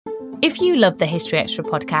If you love the History Extra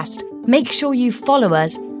podcast, make sure you follow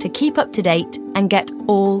us to keep up to date and get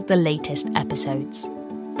all the latest episodes.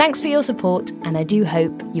 Thanks for your support, and I do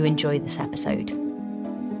hope you enjoy this episode.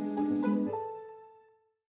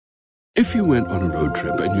 If you went on a road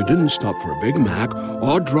trip and you didn't stop for a Big Mac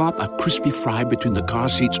or drop a crispy fry between the car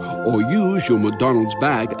seats or use your McDonald's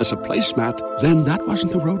bag as a placemat, then that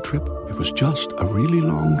wasn't a road trip. It was just a really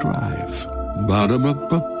long drive.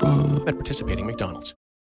 Ba-da-ba-ba-ba. At participating McDonald's.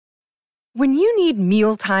 When you need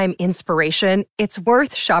mealtime inspiration, it's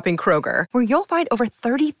worth shopping Kroger, where you'll find over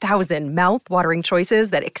 30,000 mouth-watering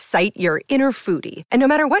choices that excite your inner foodie. And no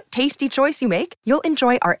matter what tasty choice you make, you'll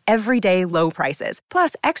enjoy our everyday low prices,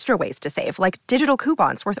 plus extra ways to save, like digital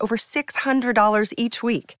coupons worth over $600 each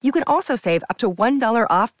week. You can also save up to $1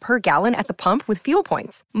 off per gallon at the pump with fuel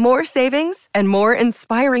points. More savings and more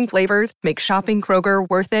inspiring flavors make shopping Kroger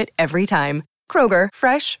worth it every time. Kroger,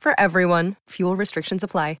 fresh for everyone. Fuel restrictions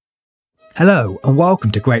apply. Hello and welcome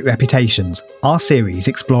to Great Reputations, our series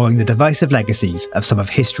exploring the divisive legacies of some of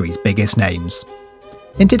history's biggest names.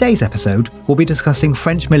 In today's episode, we'll be discussing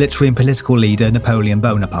French military and political leader Napoleon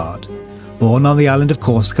Bonaparte. Born on the island of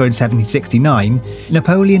Corsica in 1769,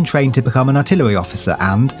 Napoleon trained to become an artillery officer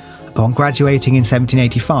and, upon graduating in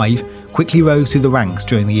 1785, quickly rose through the ranks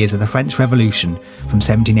during the years of the French Revolution from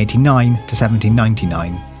 1789 to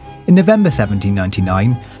 1799. In November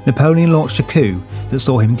 1799, Napoleon launched a coup that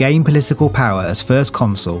saw him gain political power as first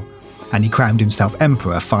consul, and he crowned himself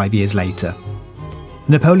emperor 5 years later.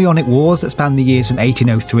 The Napoleonic Wars that spanned the years from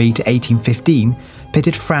 1803 to 1815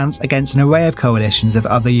 pitted France against an array of coalitions of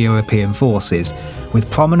other European forces, with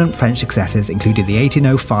prominent French successes including the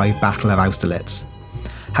 1805 Battle of Austerlitz.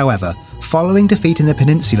 However, following defeat in the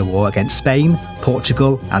Peninsular War against Spain,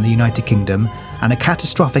 Portugal and the United Kingdom, and a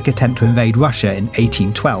catastrophic attempt to invade Russia in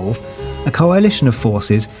 1812, a coalition of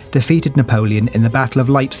forces defeated Napoleon in the Battle of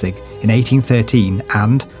Leipzig in 1813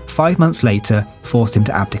 and, 5 months later, forced him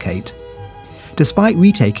to abdicate. Despite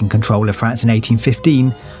retaking control of France in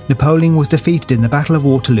 1815, Napoleon was defeated in the Battle of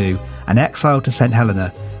Waterloo and exiled to St Helena,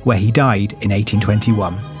 where he died in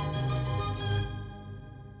 1821.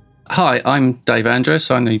 Hi, I'm Dave Andress.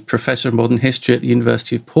 I'm a professor of modern history at the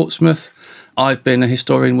University of Portsmouth. I've been a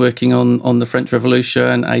historian working on the French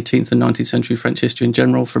Revolution, 18th and 19th century French history in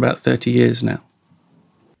general for about 30 years now.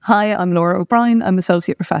 Hi, I'm Laura O'Brien. I'm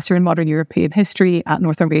Associate Professor in Modern European History at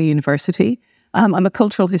Northumbria University. I'm a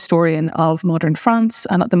cultural historian of modern France,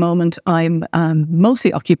 and at the moment I'm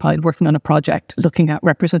mostly occupied working on a project looking at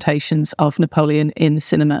representations of Napoleon in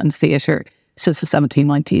cinema and theatre since the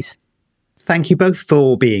 1790s. Thank you both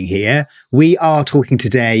for being here. We are talking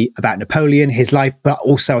today about Napoleon, his life, but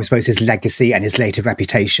also, I suppose, his legacy and his later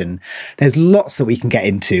reputation. There's lots that we can get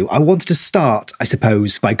into. I wanted to start, I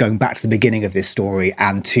suppose, by going back to the beginning of this story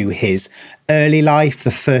and to his early life, the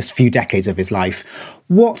first few decades of his life.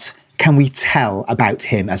 What can we tell about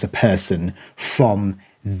him as a person from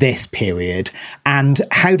this period? And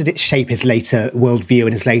how did it shape his later worldview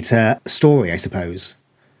and his later story, I suppose?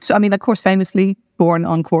 So, of course, famously born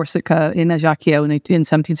on Corsica in Ajaccio in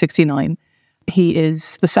 1769. He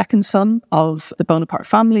is the second son of the Bonaparte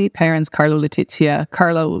family, parents Carlo Letizia.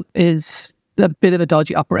 Carlo is a bit of a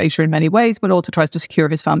dodgy operator in many ways, but also tries to secure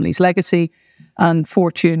his family's legacy and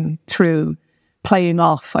fortune through playing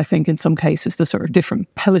off, I think, in some cases, the sort of different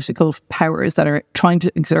political powers that are trying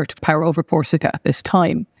to exert power over Corsica at this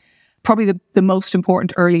time. Probably the most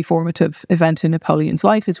important early formative event in Napoleon's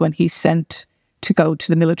life is when he's sent to go to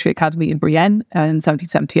the military academy in Brienne in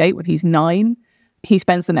 1778 when he's 9. He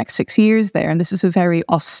spends the next 6 years there, and this is a very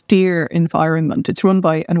austere environment. It's run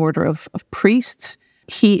by an order of priests.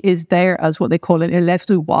 He is there as what they call an élève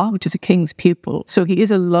du roi, which is a king's pupil. So he is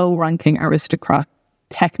a low-ranking aristocrat,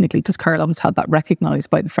 technically, because Carlo has had that recognised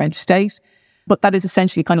by the French state. But that is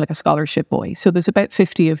essentially kind of like a scholarship boy. So there's about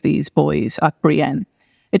 50 of these boys at Brienne.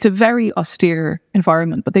 It's a very austere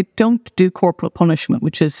environment, but they don't do corporal punishment,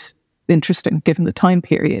 which is interesting given the time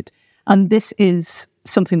period. And this is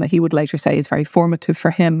something that he would later say is very formative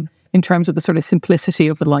for him in terms of the sort of simplicity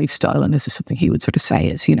of the lifestyle. And this is something he would sort of say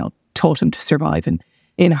is, taught him to survive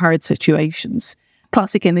in hard situations.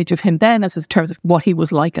 Classic image of him then, as in terms of what he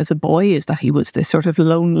was like as a boy, is that he was this sort of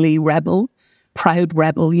lonely rebel, proud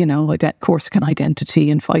rebel, Corsican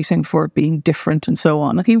identity and fighting for being different and so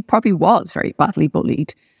on. And he probably was very badly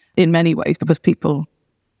bullied in many ways because people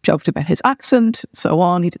joked about his accent, so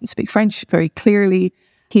on. He didn't speak French very clearly.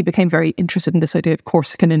 He became very interested in this idea of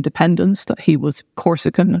Corsican independence, that he was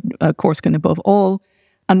Corsican above all.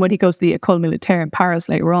 And when he goes to the École Militaire in Paris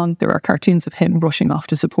later on, there are cartoons of him rushing off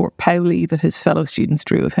to support Paoli that his fellow students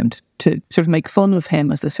drew of him to sort of make fun of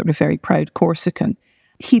him as this sort of very proud Corsican.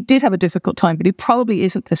 he did have a difficult time, but he probably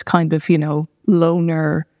isn't this kind of,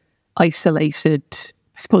 loner, isolated,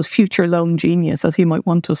 I suppose, future lone genius as he might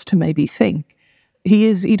want us to maybe think.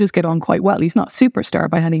 He does get on quite well. He's not a superstar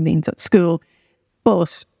by any means at school,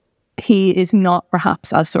 but he is not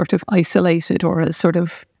perhaps as sort of isolated or as sort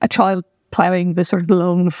of a child ploughing the sort of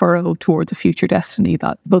lone furrow towards a future destiny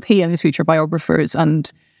that both he and his future biographers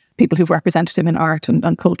and people who've represented him in art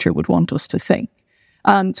and culture would want us to think.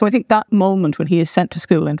 So I think that moment when he is sent to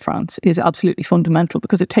school in France is absolutely fundamental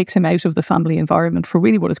because it takes him out of the family environment for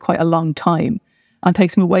really what is quite a long time and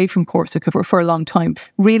takes him away from Corsica for a long time,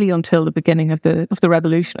 really until the beginning of the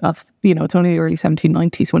revolution. That's, it's only the early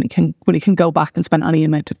 1790s when he can go back and spend any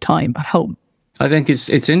amount of time at home. I think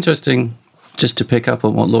it's interesting, just to pick up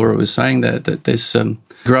on what Laura was saying there, that there's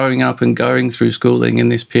growing up and going through schooling in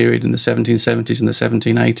this period in the 1770s and the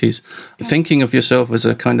 1780s, thinking of yourself as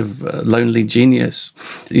a kind of lonely genius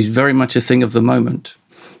is very much a thing of the moment.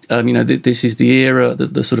 This is the era,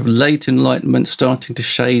 the sort of late Enlightenment starting to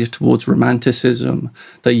shade towards Romanticism,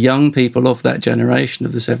 that young people of that generation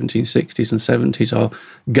of the 1760s and 70s are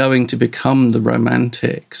going to become the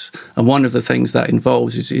Romantics. And one of the things that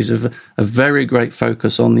involves is a very great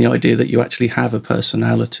focus on the idea that you actually have a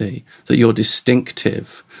personality, that you're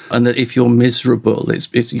distinctive, and that if you're miserable, it's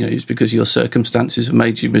because your circumstances have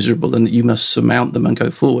made you miserable and that you must surmount them and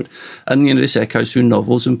go forward. And, this echoes through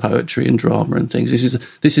novels and poetry and drama and things.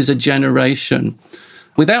 This is a generation,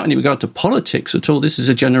 without any regard to politics at all, this is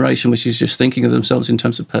a generation which is just thinking of themselves in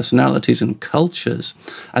terms of personalities and cultures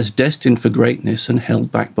as destined for greatness and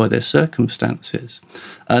held back by their circumstances.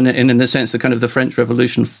 And in a sense, the French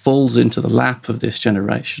Revolution falls into the lap of this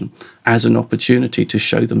generation as an opportunity to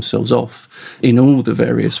show themselves off in all the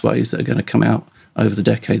various ways that are going to come out over the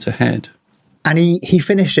decades ahead. And he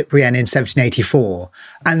finished at Brienne in 1784.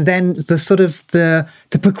 And then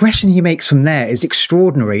the progression he makes from there is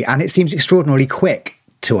extraordinary, and it seems extraordinarily quick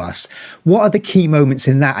to us. What are the key moments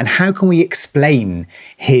in that, and how can we explain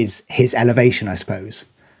his elevation, I suppose?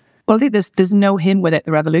 Well, I think there's no him without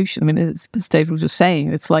the revolution. I mean, as David was just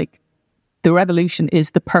saying, it's like the revolution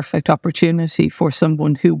is the perfect opportunity for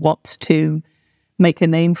someone who wants to make a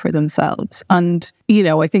name for themselves. And,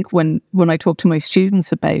 I think when I talk to my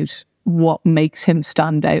students about what makes him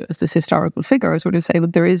stand out as this historical figure, I sort of say, well,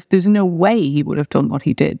 there's no way he would have done what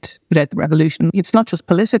he did without the revolution. It's not just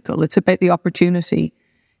political, it's about the opportunity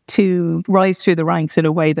to rise through the ranks in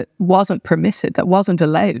a way that wasn't permitted, that wasn't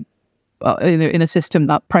allowed in a system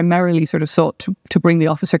that primarily sort of sought to bring the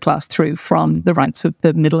officer class through from the ranks of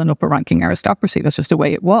the middle and upper ranking aristocracy. That's just the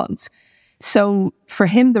way it was. So for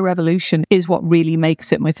him, the revolution is what really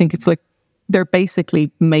makes it. I think it's like they're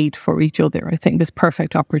basically made for each other. I think this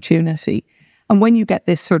perfect opportunity. And when you get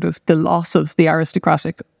this sort of the loss of the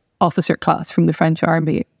aristocratic officer class from the French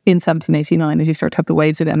army in 1789, as you start to have the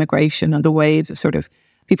waves of emigration and the waves of sort of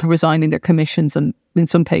people resigning their commissions and in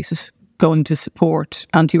some cases going to support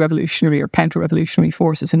anti-revolutionary or counter-revolutionary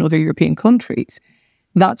forces in other European countries,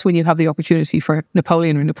 that's when you have the opportunity for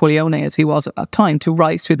Napoleon, or Napoleone as he was at that time, to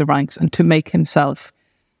rise through the ranks and to make himself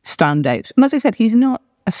stand out. And as I said, he's not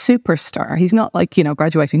a superstar. He's not like,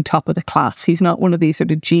 graduating top of the class. He's not one of these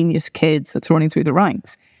sort of genius kids that's running through the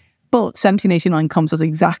ranks. But 1789 comes as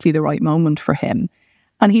exactly the right moment for him.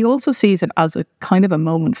 And he also sees it as a kind of a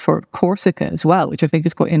moment for Corsica as well, which I think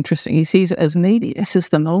is quite interesting. He sees it as maybe this is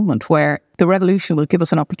the moment where the revolution will give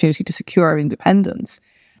us an opportunity to secure our independence.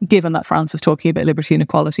 Given that France is talking about liberty and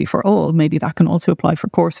equality for all, maybe that can also apply for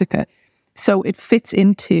Corsica. So it fits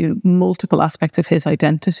into multiple aspects of his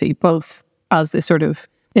identity, both as this sort of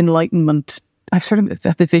Enlightenment. I've sort of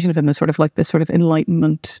have the vision of him as sort of like this sort of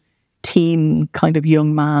Enlightenment teen kind of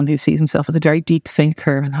young man who sees himself as a very deep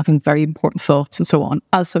thinker and having very important thoughts and so on,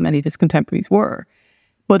 as so many of his contemporaries were.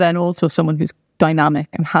 But then also someone who's dynamic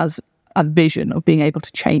and has a vision of being able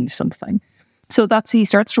to change something. So he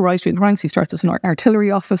starts to rise through the ranks. He starts as an artillery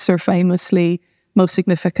officer, famously. Most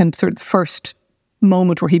significant sort of first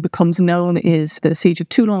moment where he becomes known is the siege of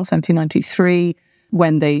Toulon, 1793,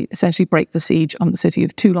 when they essentially break the siege on the city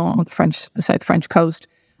of Toulon on the South French coast,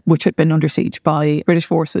 which had been under siege by British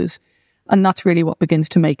forces. And that's really what begins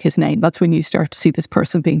to make his name. That's when you start to see this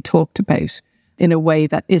person being talked about in a way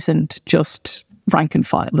that isn't just rank and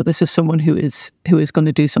file, that this is someone who is going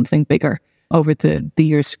to do something bigger over the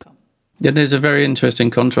years to come. Yeah, there's a very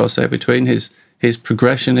interesting contrast there between his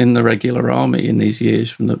progression in the regular army in these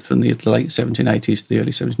years from the late 1780s to the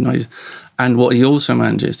early 1790s and what he also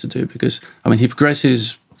manages to do, because, he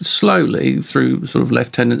progresses slowly through sort of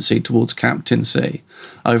lieutenancy towards captaincy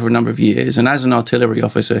over a number of years. And as an artillery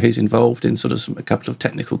officer, he's involved in sort of a couple of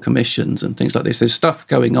technical commissions and things like this. There's stuff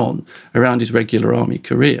going on around his regular army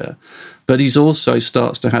career. But he's also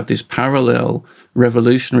starts to have this parallel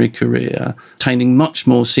revolutionary career, attaining much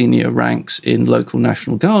more senior ranks in local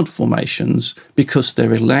National Guard formations because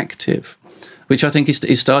they're elective, which I think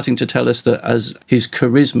is starting to tell us that as his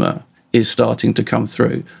charisma is starting to come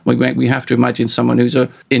through. We have to imagine someone who's,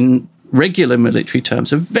 in regular military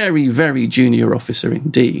terms, a very, very junior officer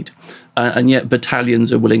indeed. And yet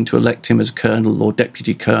battalions are willing to elect him as colonel or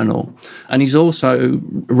deputy colonel. And he's also,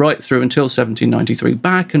 right through until 1793,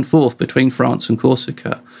 back and forth between France and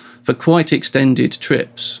Corsica for quite extended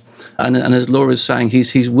trips. And as Laura's saying,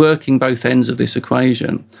 he's working both ends of this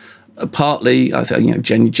equation. Partly, I think,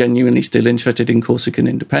 genuinely still interested in Corsican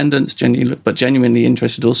independence, but genuinely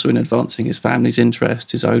interested also in advancing his family's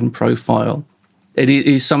interests, his own profile. It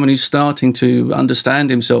is someone who's starting to understand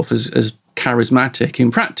himself as charismatic in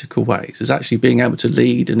practical ways, as actually being able to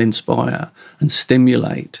lead and inspire and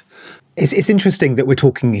stimulate. It's interesting that we're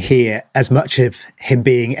talking here as much of him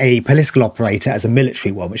being a political operator as a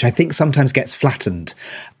military one, which I think sometimes gets flattened.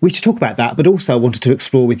 We should talk about that, but also I wanted to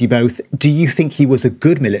explore with you both, do you think he was a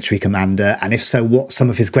good military commander? And if so, what some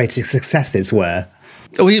of his greatest successes were?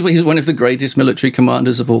 Oh, he's one of the greatest military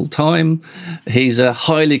commanders of all time. He's a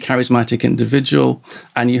highly charismatic individual,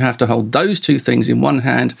 and you have to hold those two things in one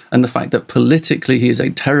hand and the fact that politically he is a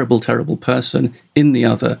terrible, terrible person in the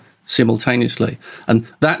other simultaneously. And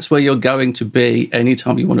that's where you're going to be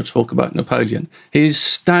anytime you want to talk about Napoleon. He's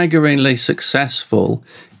staggeringly successful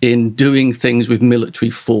in doing things with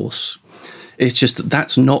military force. It's just that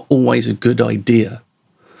that's not always a good idea.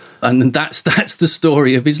 And that's the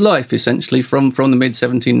story of his life, essentially, from the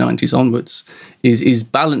mid-1790s onwards, is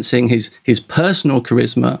balancing his personal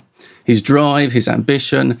charisma, his drive, his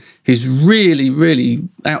ambition, his really, really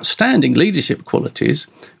outstanding leadership qualities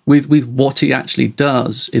with what he actually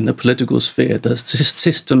does in the political sphere, the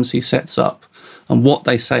systems he sets up, and what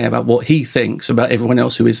they say about what he thinks about everyone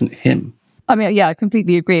else who isn't him. I mean, yeah, I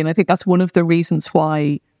completely agree. And I think that's one of the reasons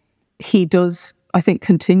why he does, I think,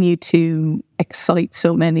 continue to excite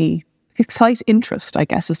interest, I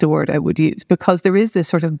guess is the word I would use, because there is this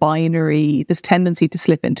sort of binary, this tendency to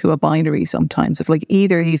slip into a binary sometimes of like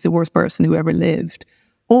either he's the worst person who ever lived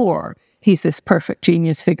or he's this perfect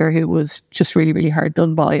genius figure who was just really, really hard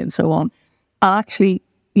done by and so on. Actually,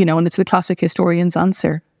 and it's the classic historian's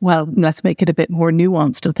answer. Well, let's make it a bit more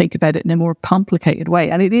nuanced and think about it in a more complicated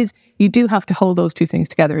way. And it is, you do have to hold those two things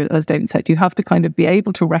together, as David said. You have to kind of be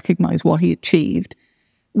able to recognise what he achieved,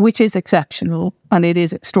 which is exceptional and it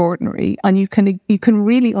is extraordinary. And you can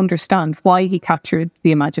really understand why he captured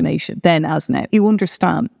the imagination then as now. You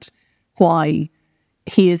understand why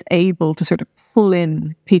he is able to sort of pull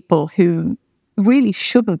in people who really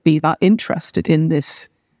shouldn't be that interested in this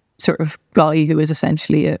sort of guy who is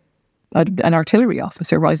essentially an artillery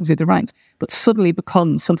officer rising through the ranks, but suddenly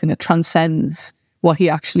becomes something that transcends what he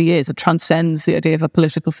actually is. It transcends the idea of a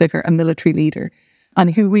political figure, a military leader,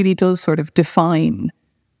 and who really does sort of define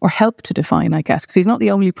or help to define, I guess, because he's not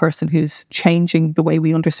the only person who's changing the way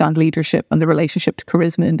we understand leadership and the relationship to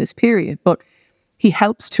charisma in this period, but he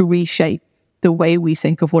helps to reshape the way we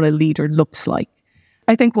think of what a leader looks like.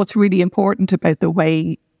 I think what's really important about the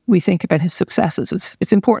way we think about his successes is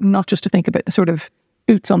it's important not just to think about the sort of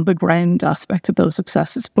boots on the ground aspects of those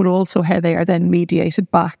successes, but also how they are then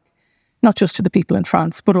mediated back, not just to the people in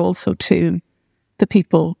France, but also to the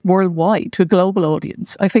people worldwide, to a global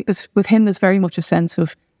audience. I think with him, there's very much a sense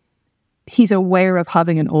of he's aware of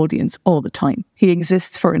having an audience all the time. He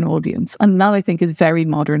exists for an audience. And that, I think, is very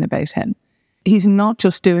modern about him. He's not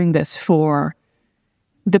just doing this for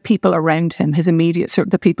the people around him,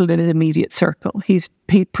 the people in his immediate circle. He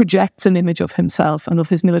projects an image of himself and of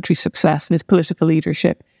his military success and his political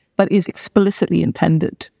leadership that is explicitly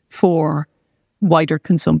intended for wider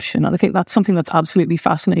consumption. And I think that's something that's absolutely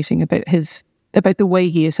fascinating about the way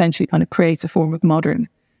he essentially kind of creates a form of modern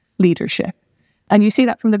leadership. And you see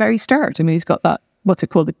that from the very start. I mean, he's got that, what's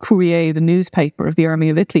it called, the Courier, the newspaper of the Army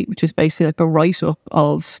of Italy, which is basically like a write-up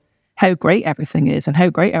of how great everything is and how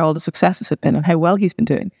great all the successes have been and how well he's been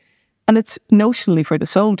doing. And it's notionally for the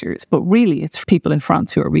soldiers, but really it's for people in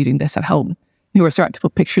France who are reading this at home, who are starting to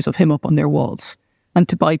put pictures of him up on their walls and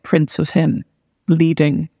to buy prints of him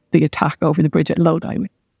leading the attack over the bridge at Lodi.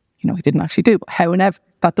 He didn't actually do, but however,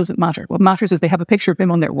 that doesn't matter. What matters is they have a picture of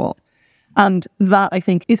him on their wall. And that, I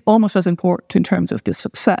think, is almost as important in terms of the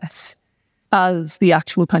success as the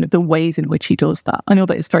actual kind of the ways in which he does that. I know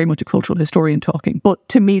that it's very much a cultural historian talking, but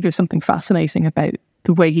to me, there's something fascinating about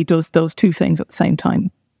the way he does those two things at the same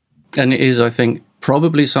time. And it is, I think,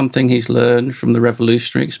 probably something he's learned from the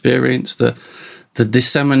revolutionary experience, the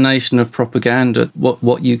dissemination of propaganda,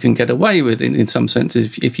 what you can get away with in some sense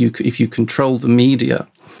if you control the media.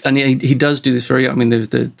 And he does do this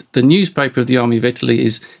the newspaper of the Army of Italy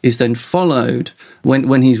is then followed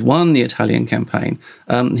when he's won the Italian campaign.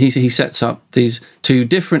 He sets up these two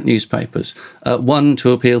different newspapers, one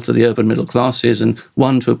to appeal to the urban middle classes and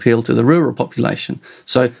one to appeal to the rural population.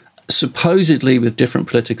 So supposedly with different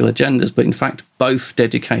political agendas, but in fact both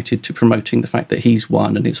dedicated to promoting the fact that he's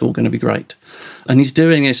won and it's all going to be great. And he's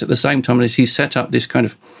doing this at the same time as he's set up this kind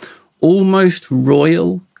of almost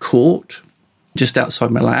royal court just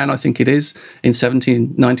outside Milan, I think it is, in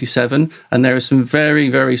 1797. And there are some very,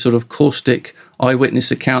 very sort of caustic eyewitness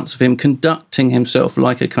accounts of him conducting himself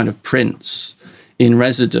like a kind of prince in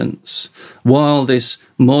residence, while this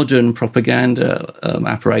modern propaganda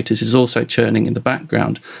apparatus is also churning in the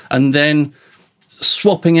background. And then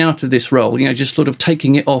swapping out of this role, just sort of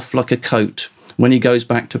taking it off like a coat when he goes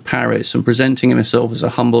back to Paris and presenting himself as a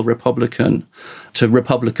humble Republican to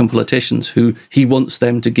Republican politicians who he wants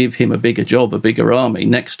them to give him a bigger job, a bigger army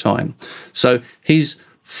next time. So he's,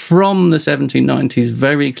 from the 1790s,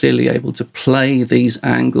 very clearly able to play these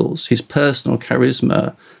angles, his personal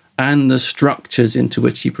charisma and the structures into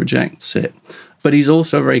which he projects it. But he's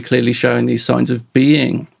also very clearly showing these signs of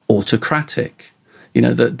being autocratic,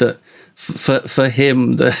 that for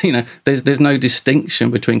him, there's no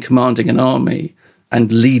distinction between commanding an army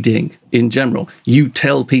and leading in general. You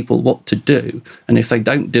tell people what to do, and if they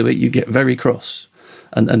don't do it, you get very cross.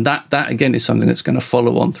 And that again is something that's going to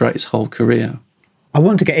follow on throughout his whole career. I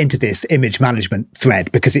want to get into this image management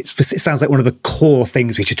thread because it sounds like one of the core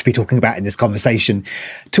things we should be talking about in this conversation.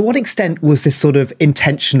 To what extent was this sort of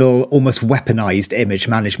intentional, almost weaponized image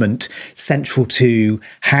management central to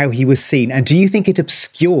how he was seen? And do you think it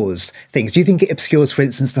obscures things? Do you think it obscures, for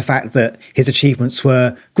instance, the fact that his achievements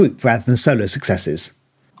were group rather than solo successes?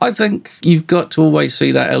 I think you've got to always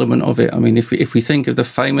see that element of it. I mean, if we think of the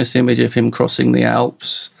famous image of him crossing the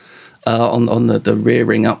Alps, on the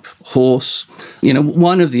rearing up horse.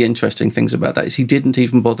 One of the interesting things about that is he didn't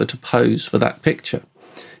even bother to pose for that picture.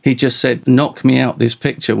 He just said, knock me out this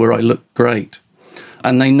picture where I look great.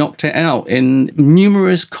 And they knocked it out in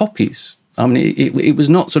numerous copies. I mean, it was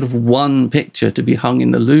not sort of one picture to be hung in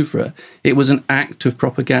the Louvre. It was an act of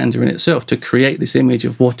propaganda in itself to create this image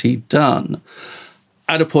of what he'd done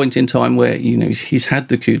at a point in time where, he's had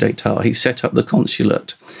the coup d'etat, he's set up the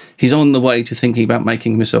consulate, he's on the way to thinking about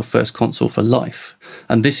making himself first consul for life.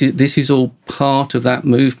 And this is all part of that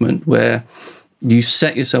movement where you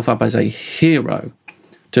set yourself up as a hero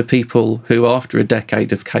to people who, after a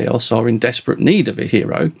decade of chaos, are in desperate need of a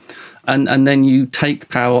hero. And then you take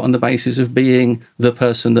power on the basis of being the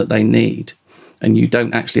person that they need. And you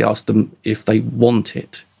don't actually ask them if they want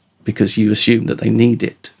it, because you assume that they need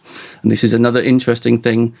it. And this is another interesting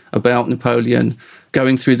thing about Napoleon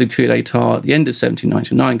going through the coup d'etat at the end of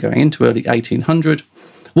 1799, going into early 1800,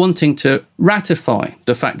 wanting to ratify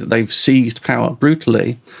the fact that they've seized power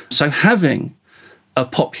brutally. So having a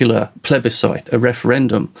popular plebiscite, a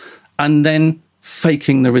referendum, and then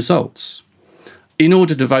faking the results. In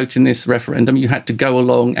order to vote in this referendum, you had to go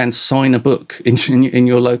along and sign a book in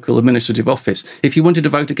your local administrative office. If you wanted to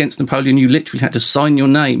vote against Napoleon, you literally had to sign your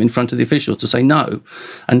name in front of the officials to say no.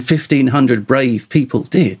 And 1,500 brave people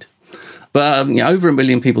did. But over 1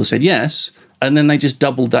 million people said yes, and then they just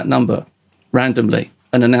doubled that number randomly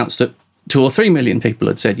and announced that 2 or 3 million people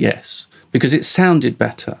had said yes, because it sounded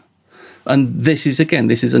better. And this is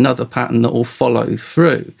another pattern that will follow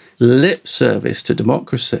through. Lip service to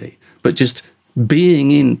democracy, but just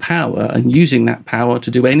being in power and using that power to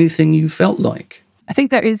do anything you felt like. I think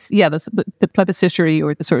there is, the plebiscitary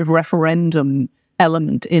or the sort of referendum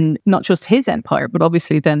element in not just his empire, but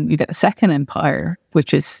obviously then you get a second empire,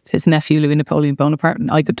 which is his nephew, Louis Napoleon Bonaparte. And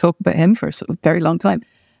I could talk about him for a very long time.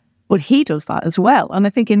 But he does that as well. And I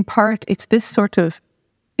think in part, it's this sort of,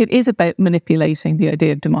 it is about manipulating the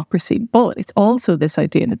idea of democracy, but it's also this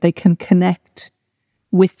idea that they can connect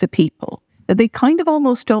with the people, that they kind of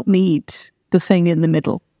almost don't need the thing in the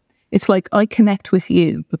middle. It's like, I connect with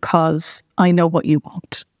you because I know what you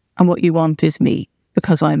want. And what you want is me,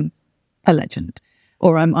 because I'm a legend.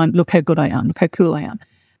 Or I'm look how good I am, look how cool I am.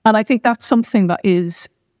 And I think that's something that is,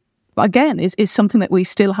 again, is something that we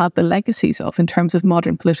still have the legacies of in terms of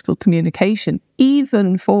modern political communication,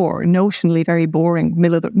 even for notionally very boring,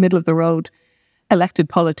 middle of the road elected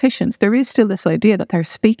politicians. There is still this idea that they're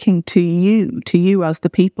speaking to you as the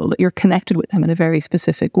people, that you're connected with them in a very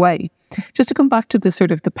specific way. Just to come back to the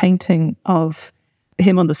sort of the painting of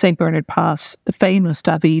him on the St. Bernard Pass, the famous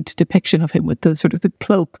David depiction of him with the sort of the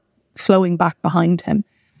cloak flowing back behind him.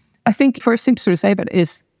 I think first thing to sort of say about it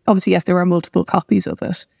is, obviously, yes, there are multiple copies of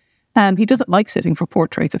it. He doesn't like sitting for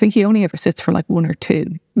portraits. I think he only ever sits for like one or two,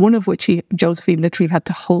 one of which Josephine literally had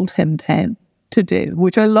to hold him down to do,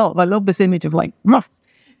 which I love. I love this image of like,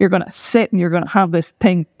 you're going to sit and you're going to have this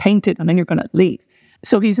thing painted and then you're going to leave.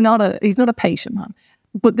 So he's not a patient man.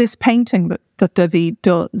 But this painting that David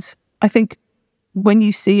does, I think when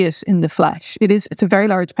you see it in the flesh, it's a very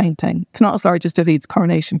large painting. It's not as large as David's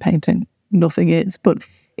coronation painting. Nothing is, but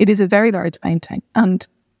it is a very large painting. And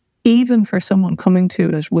even for someone coming to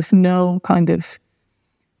it with no kind of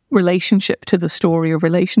relationship to the story or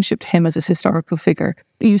relationship to him as a historical figure,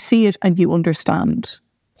 you see it and you understand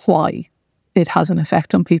why it has an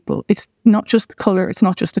effect on people. It's not just the colour, it's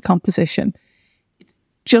not just the composition. It's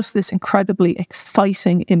just this incredibly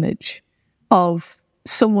exciting image of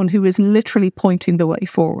someone who is literally pointing the way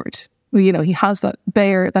forward. You know, he has that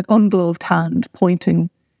ungloved hand pointing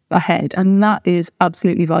ahead, and that is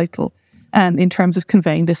absolutely vital in terms of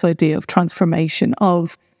conveying this idea of transformation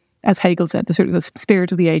of, as Hegel said, the sort of the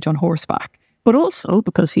spirit of the age on horseback. But also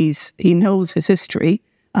because he knows his history,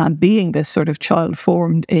 being this sort of child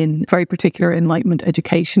formed in very particular Enlightenment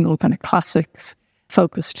educational kind of classics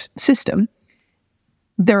focused system.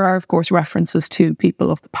 There are, of course, references to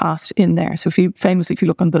people of the past in there. So if you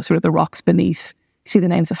look on the sort of the rocks beneath, you see the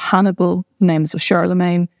names of Hannibal, names of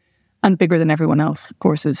Charlemagne, and bigger than everyone else, of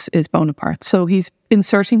course, is Bonaparte. So he's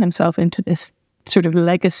inserting himself into this sort of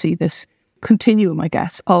legacy, this continuum, I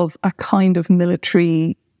guess, of a kind of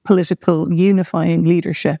military, political, unifying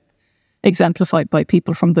leadership exemplified by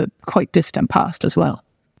people from the quite distant past as well.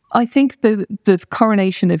 I think the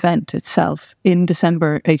coronation event itself in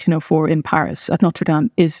December 1804 in Paris at Notre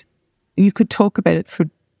Dame you could talk about it for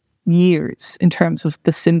years in terms of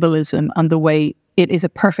the symbolism and the way it is a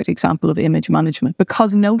perfect example of image management,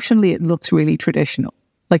 because notionally it looks really traditional.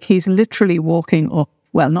 Like he's literally walking up,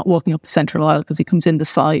 well, not walking up the central aisle because he comes in the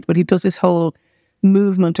side, but he does this whole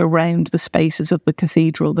movement around the spaces of the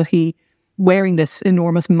cathedral, that he wearing this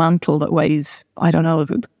enormous mantle that weighs, I don't know,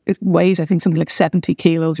 it weighs, I think, something like 70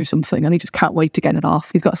 kilos or something, and he just can't wait to get it off.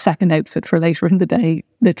 He's got a second outfit for later in the day,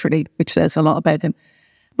 literally, which says a lot about him.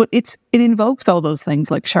 But it invokes all those things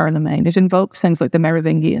like Charlemagne. It invokes things like the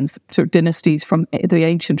Merovingians, sort of dynasties from the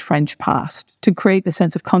ancient French past, to create the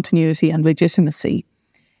sense of continuity and legitimacy.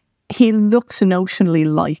 He looks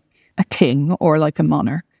notionally like a king or like a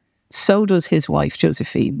monarch. So does his wife,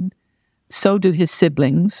 Josephine. So do his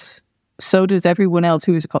siblings. So does everyone else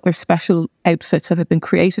who has got their special outfits that have been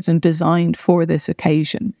created and designed for this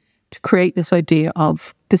occasion to create this idea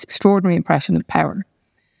of this extraordinary impression of power.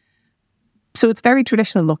 So it's very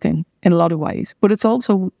traditional looking in a lot of ways, but it's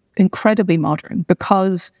also incredibly modern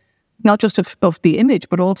because not just of the image,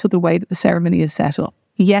 but also the way that the ceremony is set up.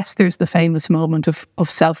 Yes, there's the famous moment of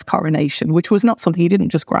self-coronation, which was not something, he didn't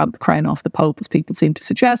just grab the crown off the Pope, as people seem to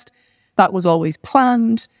suggest. That was always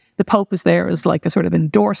planned. The Pope is there as like a sort of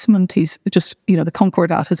endorsement. He's just, the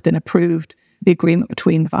Concordat has been approved, the agreement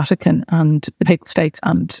between the Vatican and the Papal States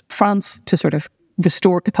and France to sort of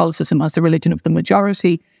restore Catholicism as the religion of the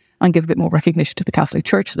majority and give a bit more recognition to the Catholic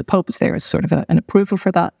Church. The Pope is there as sort of an approval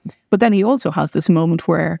for that. But then he also has this moment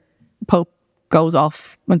where the Pope goes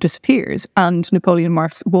off and disappears, and Napoleon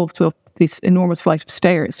walks up this enormous flight of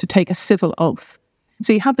stairs to take a civil oath.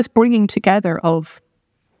 So you have this bringing together of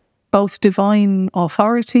both divine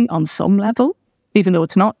authority on some level, even though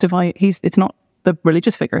it's not divine, it's not the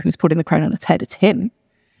religious figure who's putting the crown on its head, it's him.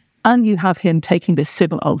 And you have him taking this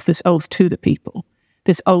civil oath, this oath to the people,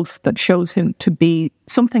 this oath that shows him to be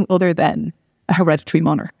something other than a hereditary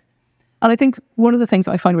monarch. And I think one of the things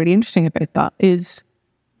I find really interesting about that is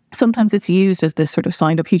sometimes it's used as this sort of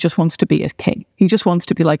sign of he just wants to be a king. He just wants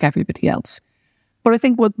to be like everybody else. But I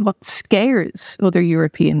think what scares other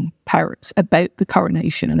European powers about the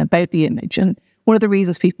coronation and about the image, and one of the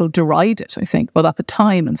reasons people deride it, I think, both at the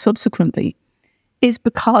time and subsequently, is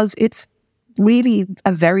because it's really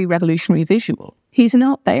a very revolutionary visual. He's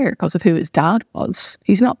not there because of who his dad was.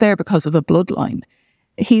 He's not there because of a bloodline.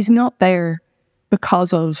 He's not there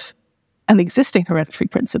because of an existing hereditary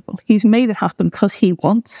principle. He's made it happen because he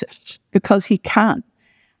wants it, because he can.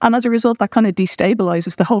 And as a result, that kind of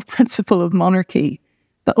destabilizes the whole principle of monarchy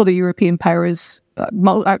that other European powers, have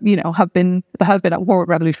been at war with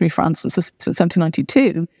revolutionary France since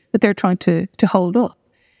 1792, that they're trying to hold up.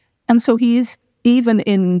 And so he is, even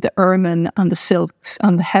in the ermine and the silks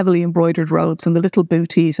and the heavily embroidered robes and the little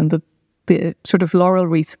booties and the sort of laurel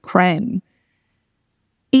wreath crown,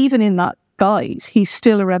 even in that guise, he's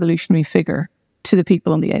still a revolutionary figure to the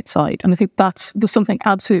people on the outside. And I think there's something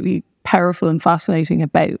absolutely powerful and fascinating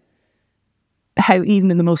about how even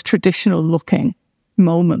in the most traditional looking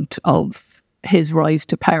moment of his rise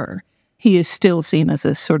to power, he is still seen as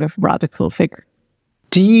a sort of radical figure.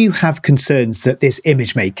 Do you have concerns that this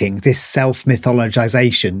image making, this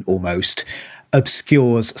self-mythologization almost,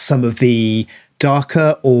 obscures some of the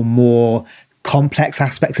darker or more complex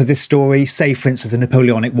aspects of this story, say, for instance, the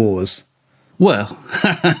Napoleonic Wars? Well,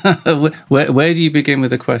 where do you begin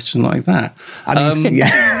with a question like that? I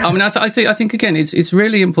think again, it's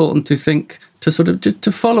really important to think,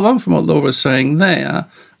 to follow on from what Laura's saying there,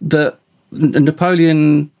 that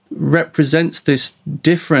Napoleon represents this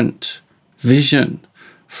different vision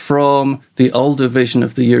from the older vision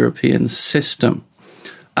of the European system.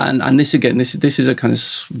 And this is a kind of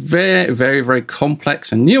very, very, very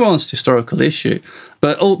complex and nuanced historical issue.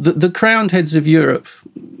 But the crowned heads of Europe,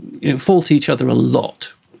 fought each other a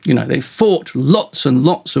lot. They fought lots and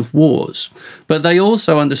lots of wars, but they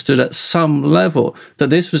also understood at some level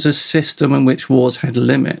that this was a system in which wars had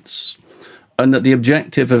limits, and that the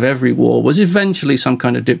objective of every war was eventually some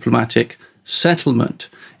kind of diplomatic settlement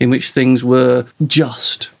in which things were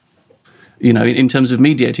just. In terms of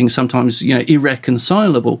mediating sometimes,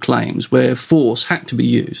 irreconcilable claims where force had to be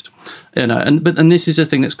used. And this is a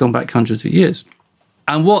thing that's gone back hundreds of years.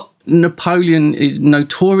 And what Napoleon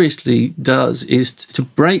notoriously does is to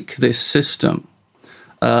break this system.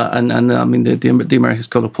 The American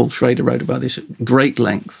scholar Paul Schrader wrote about this at great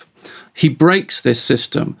length. He breaks this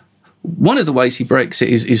system. One of the ways he breaks it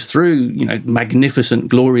is through, magnificent,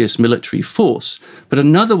 glorious military force. But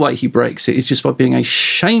another way he breaks it is just by being a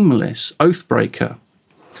shameless oath-breaker.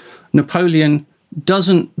 Napoleon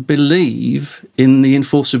doesn't believe in the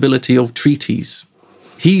enforceability of treaties.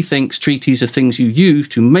 He thinks treaties are things you use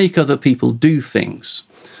to make other people do things.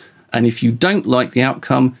 And if you don't like the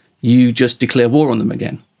outcome, you just declare war on them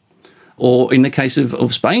again. Or in the case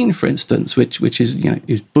of Spain, for instance, which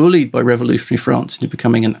is bullied by revolutionary France into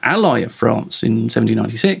becoming an ally of France in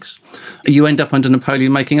 1796, you end up under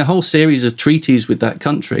Napoleon making a whole series of treaties with that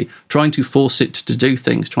country, trying to force it to do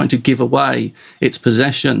things, trying to give away its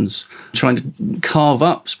possessions, trying to carve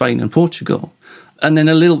up Spain and Portugal. And then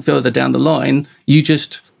a little further down the line, you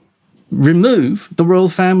just remove the royal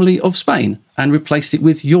family of Spain and replace it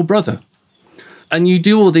with your brother. And you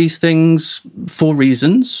do all these things for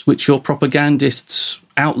reasons which your propagandists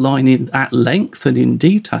outline at length and in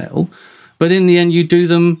detail. But in the end, you do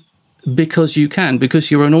them because you can,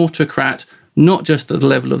 because you're an autocrat, not just at the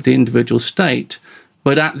level of the individual state,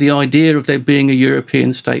 but at the idea of there being a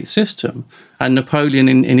European state system. And Napoleon,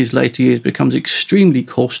 in his later years, becomes extremely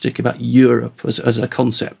caustic about Europe as a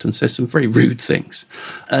concept and says some very rude things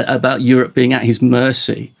about Europe being at his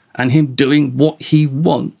mercy and him doing what he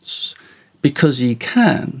wants because he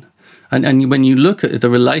can. And when you look at the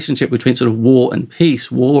relationship between sort of war and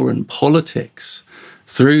peace, war and politics,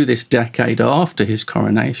 through this decade after his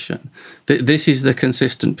coronation, this is the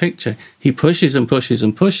consistent picture. He pushes and pushes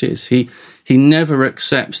and pushes. He never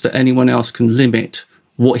accepts that anyone else can limit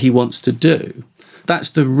what he wants to do. That's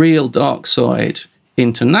the real dark side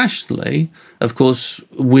internationally. Of course,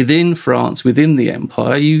 within France, within the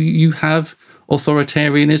empire, you have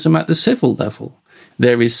authoritarianism at the civil level.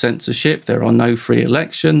 There is censorship, there are no free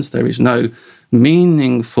elections, there is no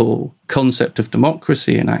meaningful concept of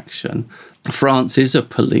democracy in action. France is a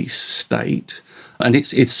police state, and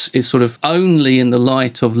it's sort of only in the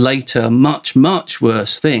light of later, much, much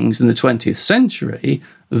worse things in the 20th century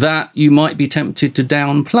that you might be tempted to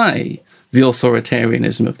downplay the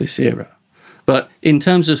authoritarianism of this era. But in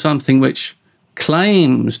terms of something which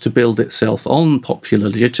claims to build itself on popular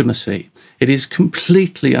legitimacy, it is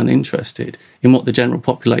completely uninterested in what the general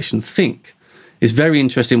population think. It's very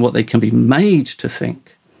interested in what they can be made to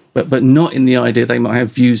think, but not in the idea they might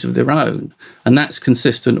have views of their own. And that's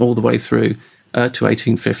consistent all the way through to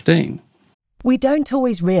 1815. We don't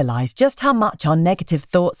always realise just how much our negative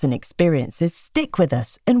thoughts and experiences stick with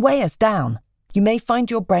us and weigh us down. You may find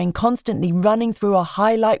your brain constantly running through a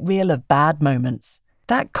highlight reel of bad moments.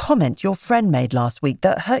 That comment your friend made last week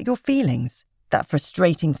that hurt your feelings. That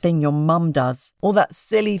frustrating thing your mum does. Or that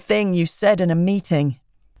silly thing you said in a meeting.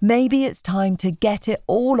 Maybe it's time to get it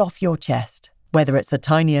all off your chest. Whether it's a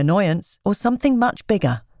tiny annoyance or something much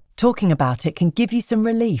bigger. Talking about it can give you some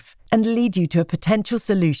relief and lead you to a potential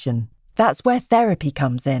solution. That's where therapy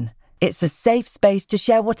comes in. It's a safe space to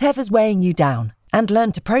share whatever's weighing you down and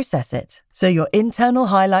learn to process it, so your internal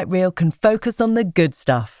highlight reel can focus on the good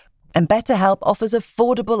stuff. And BetterHelp offers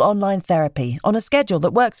affordable online therapy on a schedule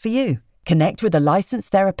that works for you. Connect with a licensed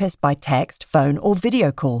therapist by text, phone, or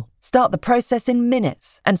video call. Start the process in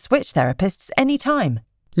minutes and switch therapists anytime.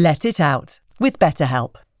 Let it out with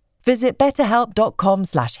BetterHelp. Visit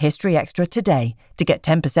betterhelp.com/historyextra today to get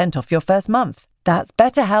 10% off your first month. That's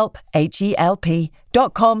BetterHelp,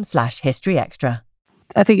 HELP.com/historyextra.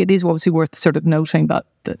 I think it is obviously worth sort of noting that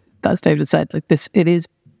as David said, like this, it is,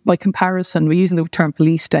 by comparison, we're using the term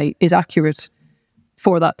police state is accurate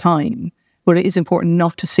for that time, but it is important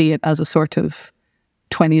not to see it as a sort of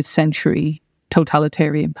 20th century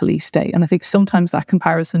totalitarian police state. And I think sometimes that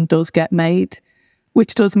comparison does get made,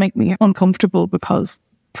 which does make me uncomfortable because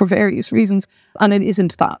for various reasons. And it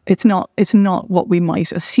isn't that. It's not what we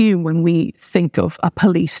might assume when we think of a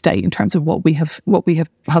police state in terms of what we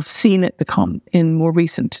have seen it become in more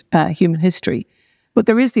recent human history. But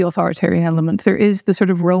there is the authoritarian element. There is the sort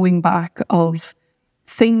of rowing back of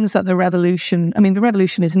things that the revolution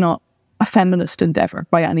is not a feminist endeavour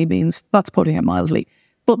by any means. That's putting it mildly.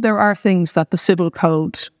 But there are things that the civil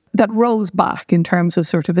code that rolls back in terms of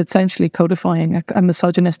sort of essentially codifying a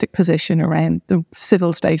misogynistic position around the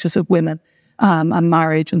civil status of women and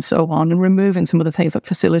marriage and so on, and removing some of the things like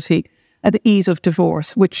facility at the ease of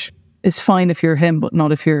divorce, which is fine if you're him, but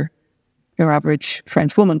not if you're your average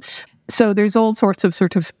French woman. So there's all sorts of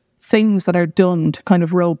sort of things that are done to kind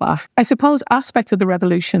of roll back, I suppose, aspects of the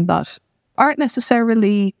revolution that aren't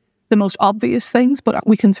necessarily the most obvious things, but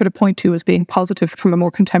we can sort of point to as being positive from a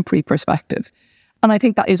more contemporary perspective. And I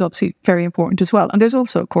think that is obviously very important as well. And there's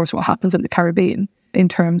also, of course, what happens in the Caribbean in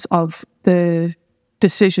terms of the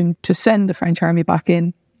decision to send the French army back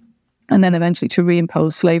in and then eventually to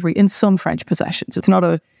reimpose slavery in some French possessions. It's not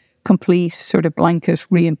a complete sort of blanket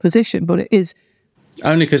reimposition, but it is...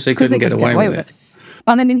 Only because they couldn't get away with it.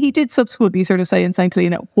 And then he did subsequently sort of say in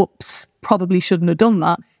Saint-Helena, whoops, probably shouldn't have done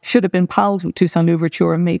that. Should have been pals with Toussaint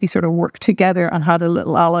Louverture and maybe sort of worked together and had a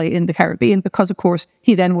little ally in the Caribbean, because, of course,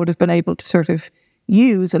 he then would have been able to sort of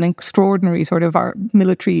use an extraordinary sort of our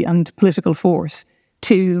military and political force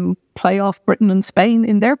to play off Britain and Spain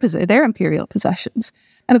in their imperial possessions.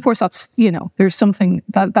 And of course, that's, there's something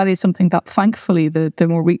that is something that thankfully the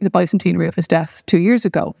bicentenary of his death 2 years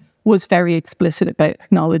ago was very explicit about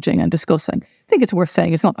acknowledging and discussing. I think it's worth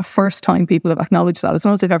saying it's not the first time people have acknowledged that. It's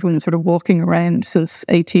not as if everyone was sort of walking around since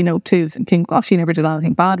 1802 thinking, gosh, she never did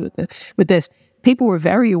anything bad with this. People were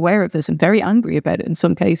very aware of this and very angry about it in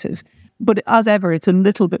some cases. But as ever, it's a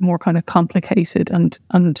little bit more kind of complicated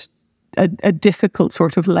and a difficult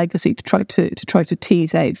sort of legacy to try to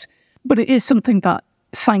tease out. But it is something that,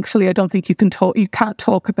 thankfully, I don't think you can't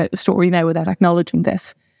talk about the story now without acknowledging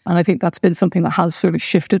this. And I think that's been something that has sort of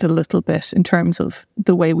shifted a little bit in terms of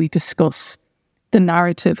the way we discuss the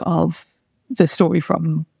narrative of the story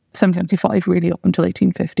from 1795 really up until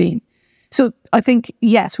 1815. So I think,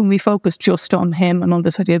 yes, when we focus just on him and on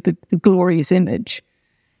this idea of the glorious image,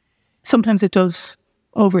 sometimes it does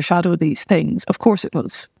overshadow these things. Of course it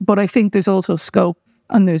does. But I think there's also scope,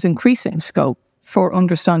 and there's increasing scope, for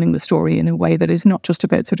understanding the story in a way that is not just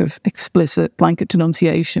about sort of explicit blanket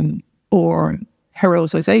denunciation or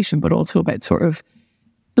heroicization, but also about sort of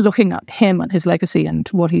looking at him and his legacy and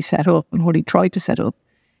what he set up and what he tried to set up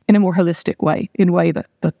in a more holistic way, in a way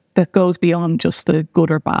that goes beyond just the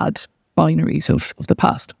good or bad binaries of the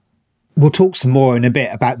past. We'll talk some more in a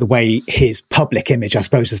bit about the way his public image, I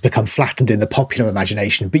suppose, has become flattened in the popular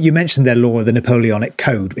imagination. But you mentioned their law of the Napoleonic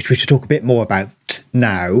Code, which we should talk a bit more about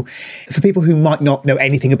now. For people who might not know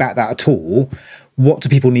anything about that at all, what do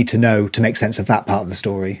people need to know to make sense of that part of the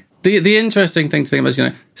story? The interesting thing to think about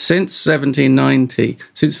is, since 1790,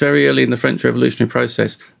 since very early in the French revolutionary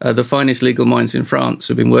process, the finest legal minds in France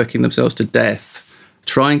have been working themselves to death,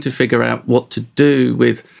 trying to figure out what to do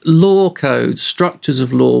with law codes, structures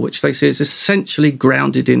of law, which they see as essentially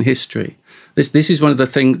grounded in history. This is one of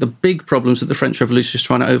the big problems that the French Revolution is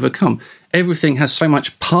trying to overcome. Everything has so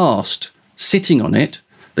much past sitting on it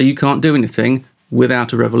that you can't do anything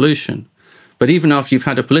without a revolution. But even after you've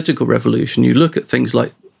had a political revolution, you look at things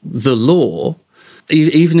like the law.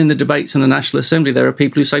 Even in the debates in the National Assembly, there are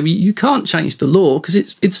people who say, well, you can't change the law because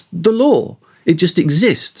it's the law. It just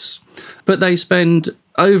exists. But they spend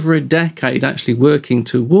over a decade actually working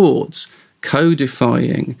towards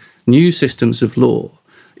codifying new systems of law,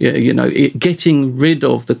 getting rid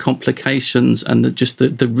of the complications and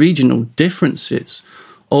the regional differences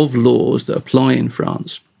of laws that apply in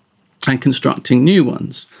France and constructing new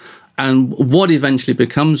ones. And what eventually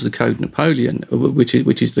becomes the Code Napoleon, which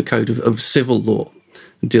is the code of civil law,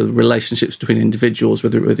 deal with relationships between individuals,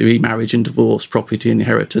 whether it be marriage and divorce, property,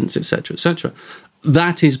 inheritance, etc., etc.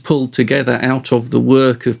 That is pulled together out of the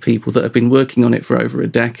work of people that have been working on it for over a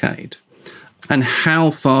decade. And how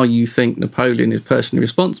far you think Napoleon is personally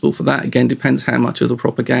responsible for that, again, depends how much of the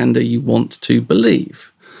propaganda you want to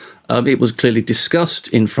believe. It was clearly discussed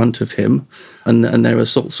in front of him, and there are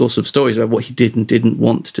sorts of stories about what he did and didn't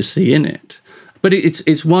want to see in it. But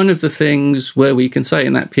it's one of the things where we can say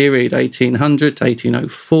in that period, 1800 to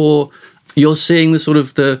 1804, you're seeing the sort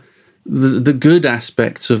of the good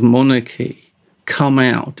aspects of monarchy come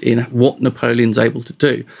out in what Napoleon's able to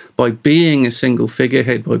do by being a single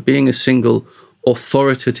figurehead, by being a single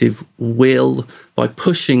authoritative will, by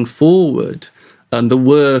pushing forward the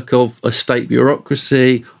work of a state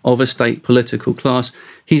bureaucracy, of a state political class.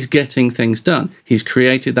 He's getting things done. He's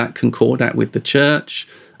created that concordat with the church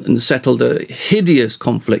and settled a hideous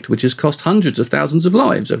conflict which has cost hundreds of thousands of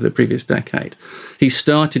lives over the previous decade. He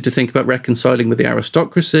started to think about reconciling with the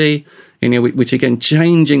aristocracy, which again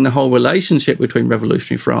changing the whole relationship between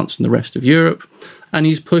revolutionary France and the rest of Europe. And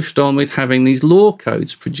he's pushed on with having these law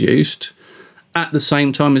codes produced at the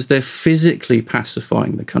same time as they're physically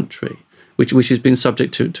pacifying the country, which has been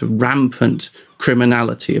subject to rampant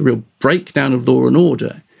criminality, a real breakdown of law and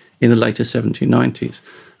order in the later 1790s.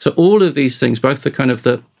 So all of these things, both the kind of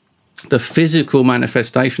the physical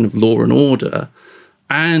manifestation of law and order,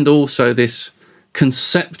 and also this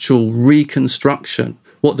conceptual reconstruction,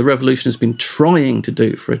 what the revolution has been trying to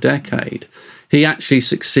do for a decade, he actually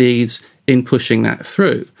succeeds in pushing that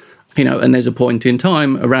through. And there's a point in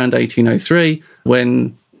time around 1803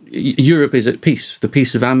 when Europe is at peace. The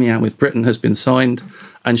Peace of Amiens with Britain has been signed,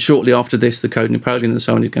 and shortly after this, the Code Napoleon and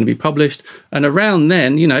so on is going to be published. And around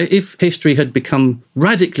then, if history had become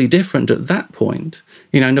radically different at that point,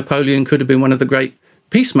 Napoleon could have been one of the great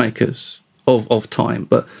peacemakers of time.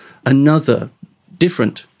 But another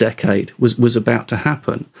different decade was about to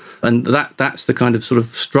happen. And that's the kind of sort of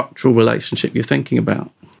structural relationship you're thinking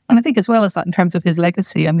about. And I think as well as that, in terms of his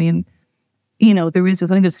legacy, there is, I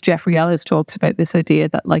think it's Geoffrey Ellis talks about this idea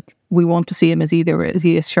that we want to see him as he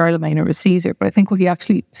is Charlemagne or as Caesar. But I think what he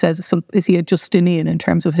actually says is he a Justinian in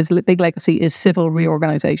terms of his big legacy is civil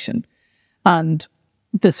reorganization and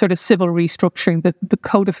the sort of civil restructuring, the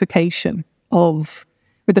codification of,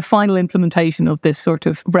 or the final implementation of this sort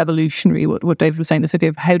of revolutionary, what David was saying, this idea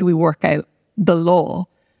of how do we work out the law,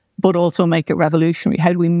 but also make it revolutionary?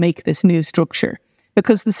 How do we make this new structure?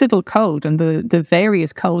 Because the civil code and the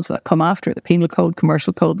various codes that come after it, the penal code,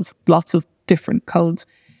 commercial codes, lots of different codes,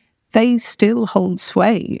 they still hold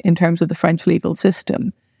sway in terms of the French legal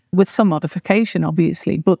system, with some modification,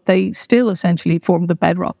 obviously, but they still essentially form the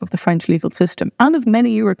bedrock of the French legal system and of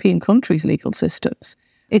many European countries' legal systems.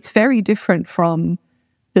 It's very different from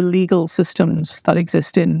the legal systems that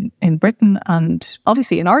exist in Britain and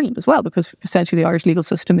obviously in Ireland as well, because essentially the Irish legal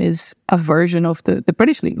system is a version of the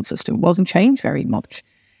British legal system. It wasn't changed very much.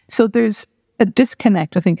 So there's a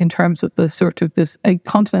disconnect, I think, in terms of the sort of a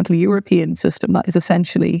continental European system that is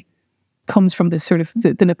essentially comes from this sort of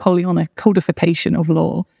the Napoleonic codification of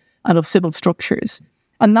law and of civil structures.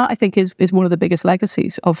 And that, I think, is one of the biggest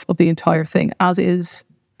legacies of the entire thing, as is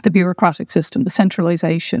the bureaucratic system, the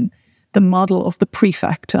centralisation, the model of the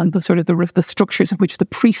prefect and the sort of the structures in which the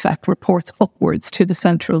prefect reports upwards to the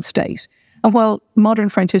central state. And while modern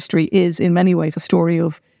French history is in many ways a story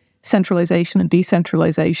of centralisation and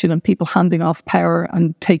decentralisation and people handing off power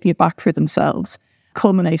and taking it back for themselves,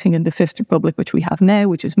 culminating in the Fifth Republic, which we have now,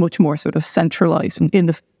 which is much more sort of centralised and in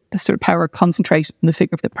the sort of power concentrated in the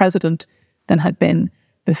figure of the president than had been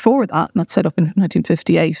before that, and that's set up in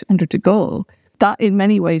 1958 under de Gaulle. That in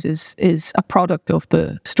many ways is a product of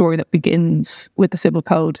the story that begins with the civil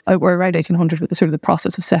code, or around 1800 with the sort of the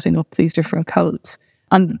process of setting up these different codes.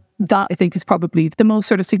 And that, I think, is probably the most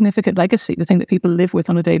sort of significant legacy, the thing that people live with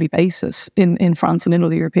on a daily basis in France and in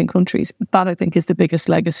other European countries. That, I think, is the biggest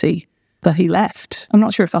legacy that he left. I'm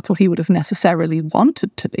not sure if that's what he would have necessarily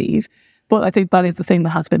wanted to leave, but I think that is the thing that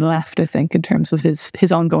has been left, I think, in terms of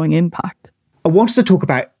his ongoing impact. I wanted to talk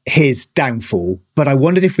about his downfall, but I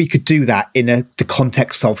wondered if we could do that in the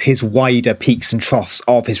context of his wider peaks and troughs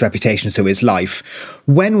of his reputation through his life.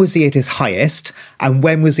 When was he at his highest and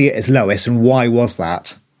when was he at his lowest, and why was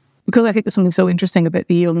that? Because I think there's something so interesting about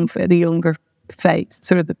the younger phase,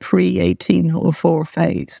 sort of the pre-1804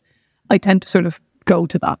 phase. I tend to sort of go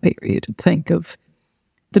to that period and think of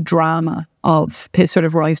the drama of his sort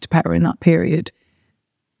of rise to power in that period.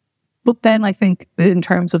 But then I think in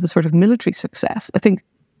terms of the sort of military success, I think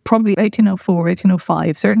probably 1804,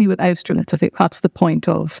 1805, certainly with Austerlitz, I think that's the point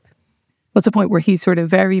where he's sort of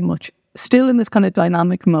very much still in this kind of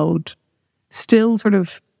dynamic mode, still sort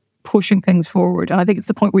of pushing things forward. And I think it's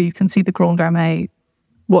the point where you can see the Grande Armée,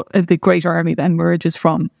 what the Great Army then emerges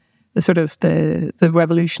from the sort of the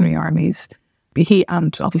revolutionary armies. He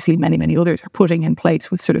and obviously many, many others are putting in place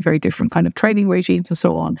with sort of very different kind of training regimes and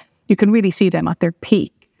so on. You can really see them at their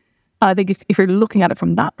peak. I think if you're looking at it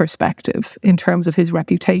from that perspective, in terms of his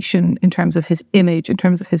reputation, in terms of his image, in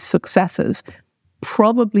terms of his successes,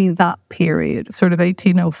 probably that period, sort of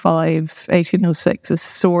 1805, 1806, is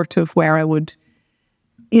sort of where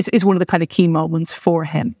is one of the kind of key moments for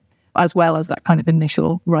him, as well as that kind of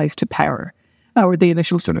initial rise to power, or the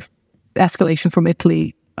initial sort of escalation from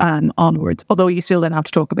Italy onwards. Although you still then have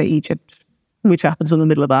to talk about Egypt, which happens in the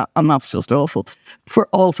middle of that, and that's just awful for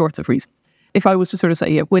all sorts of reasons. If I was to sort of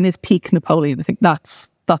say, when is peak Napoleon, I think that's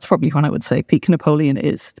probably when I would say peak Napoleon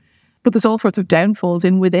is. But there's all sorts of downfalls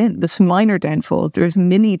within. There's minor downfalls, there's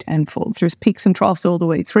mini downfalls, there's peaks and troughs all the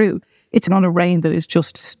way through. It's not a reign that is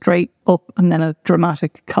just straight up and then a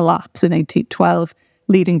dramatic collapse in 1812,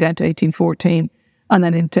 leading down to 1814, and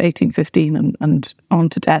then into 1815 and on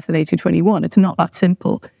to death in 1821. It's not that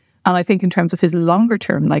simple. And I think in terms of his longer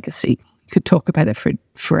term legacy, you could talk about it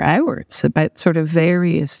for hours, about sort of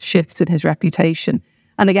various shifts in his reputation.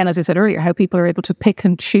 And again, as I said earlier, how people are able to pick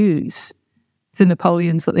and choose the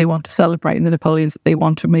Napoleons that they want to celebrate and the Napoleons that they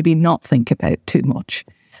want to maybe not think about too much.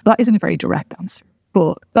 That isn't a very direct answer,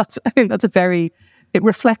 but it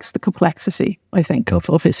reflects the complexity, I think,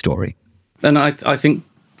 of his story. And I think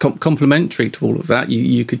complementary to all of that,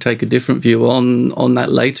 you could take a different view on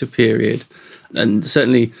that later period. And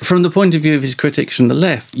certainly from the point of view of his critics from the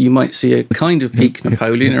left, you might see a kind of peak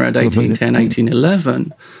Napoleon around 1810,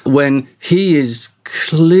 1811, when he is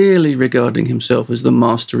clearly regarding himself as the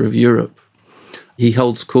master of Europe. He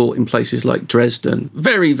holds court in places like Dresden,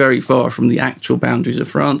 very, very far from the actual boundaries of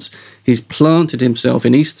France. He's planted himself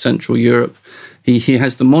in East Central Europe. He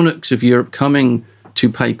has the monarchs of Europe coming to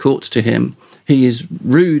pay court to him. He is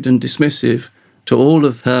rude and dismissive to all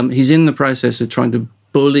of them. He's in the process of trying to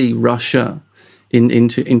bully Russia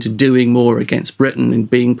into doing more against Britain and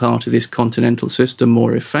being part of this continental system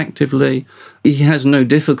more effectively. He has no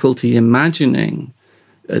difficulty imagining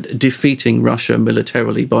defeating Russia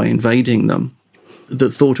militarily by invading them.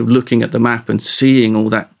 The thought of looking at the map and seeing all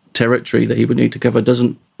that territory that he would need to cover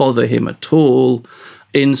doesn't bother him at all.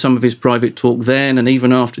 In some of his private talk then, and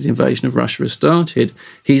even after the invasion of Russia has started,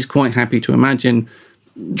 he's quite happy to imagine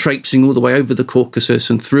traipsing all the way over the Caucasus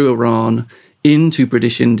and through Iran into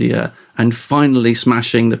British India and finally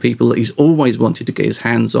smashing the people that he's always wanted to get his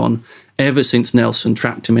hands on ever since Nelson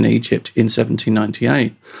trapped him in Egypt in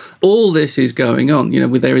 1798. All this is going on.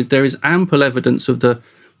 There is ample evidence of the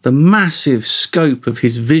massive scope of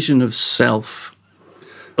his vision of self,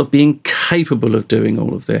 of being capable of doing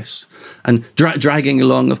all of this, and dragging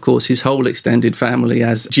along, of course, his whole extended family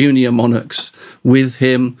as junior monarchs with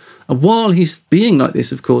him. And while he's being like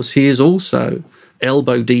this, of course, he is also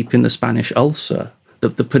elbow deep in the Spanish ulcer.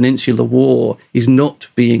 The Peninsular War is not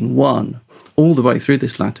being won all the way through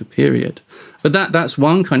this latter period. But that's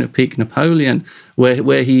one kind of peak Napoleon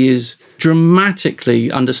where he is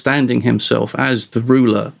dramatically understanding himself as the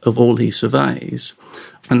ruler of all he surveys.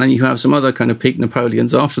 And then you have some other kind of peak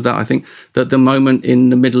Napoleons after that. I think that the moment in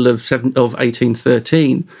the middle of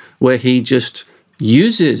 1813 where he just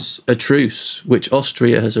uses a truce which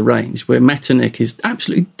Austria has arranged, where Metternich is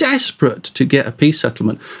absolutely desperate to get a peace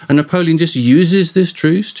settlement. And Napoleon just uses this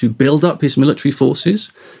truce to build up his military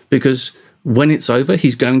forces, because when it's over,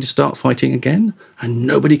 he's going to start fighting again and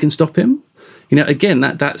nobody can stop him. Again,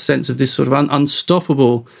 that sense of this sort of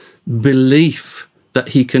unstoppable belief that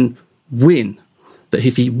he can win, that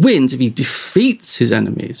if he wins, if he defeats his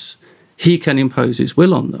enemies, he can impose his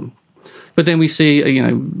will on them. But then we see,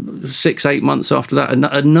 6-8 months after that,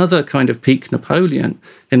 another kind of peak Napoleon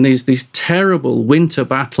in these terrible winter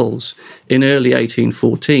battles in early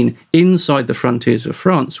 1814 inside the frontiers of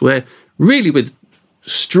France, where really with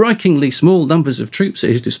strikingly small numbers of troops at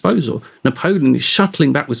his disposal, Napoleon is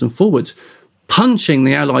shuttling backwards and forwards, punching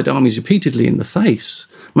the Allied armies repeatedly in the face,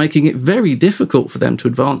 making it very difficult for them to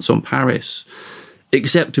advance on Paris,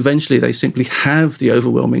 except eventually they simply have the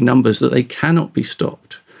overwhelming numbers that they cannot be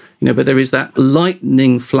stopped. But there is that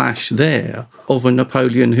lightning flash there of a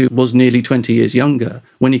Napoleon who was nearly 20 years younger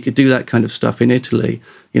when he could do that kind of stuff in Italy,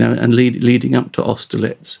 and leading up to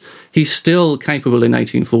Austerlitz. He's still capable in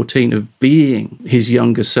 1814 of being his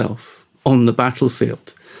younger self on the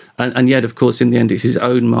battlefield. And yet, of course, in the end, it's his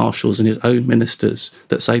own marshals and his own ministers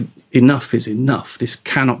that say, enough is enough, this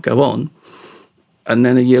cannot go on. And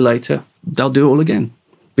then a year later, they'll do it all again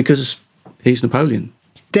because he's Napoleon.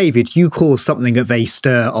 David, you caused something of a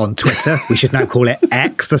stir on Twitter. We should now call it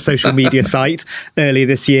X, the social media site, earlier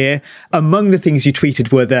this year. Among the things you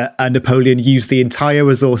tweeted were that Napoleon used the entire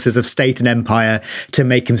resources of state and empire to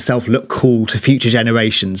make himself look cool to future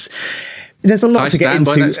generations. There's a lot to get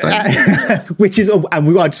into, which is, and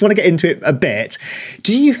I just want to get into it a bit.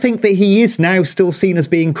 Do you think that he is now still seen as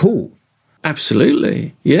being cool?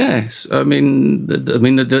 Absolutely, yes. I mean,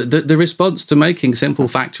 the response to making simple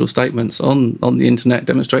factual statements on the internet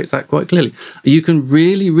demonstrates that quite clearly. You can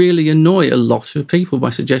really, really annoy a lot of people by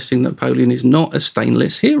suggesting that Napoleon is not a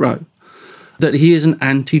stainless hero, that he is an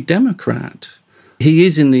anti-democrat. He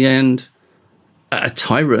is, in the end, a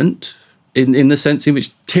tyrant in the sense in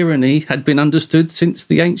which tyranny had been understood since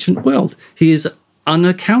the ancient world. He is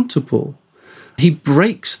unaccountable. He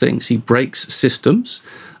breaks things. He breaks systems.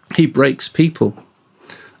 He breaks people.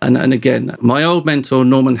 And again, my old mentor,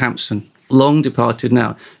 Norman Hampson, long departed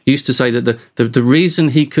now, used to say that the reason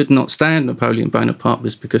he could not stand Napoleon Bonaparte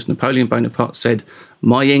was because Napoleon Bonaparte said,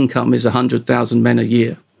 my income is 100,000 men a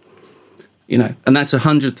year. And that's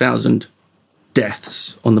 100,000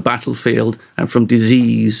 deaths on the battlefield, and from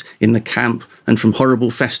disease in the camp, and from horrible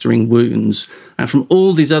festering wounds, and from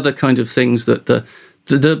all these other kind of things that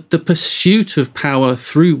the pursuit of power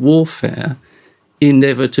through warfare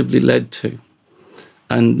inevitably led to.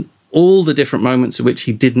 And all the different moments at which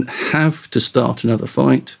he didn't have to start another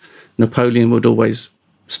fight, Napoleon would always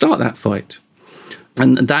start that fight.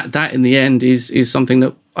 And that in the end is something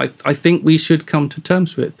that I think we should come to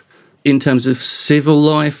terms with. In terms of civil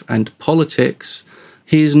life and politics,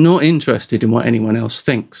 he is not interested in what anyone else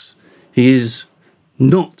thinks. He is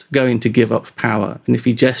not going to give up power. And if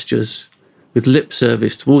he gestures with lip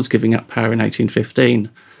service towards giving up power in 1815,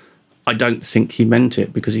 I don't think he meant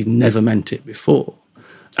it, because he never meant it before.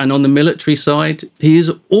 And on the military side, he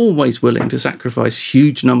is always willing to sacrifice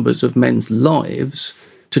huge numbers of men's lives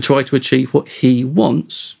to try to achieve what he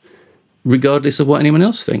wants, regardless of what anyone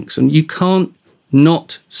else thinks. And you can't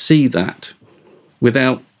not see that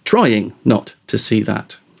without trying not to see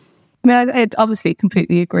that. I mean, I obviously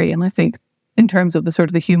completely agree. And I think in terms of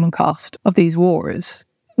the human cost of these wars,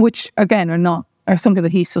 which again are something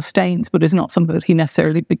that he sustains, but is not something that he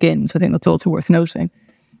necessarily begins. I think that's also worth noting.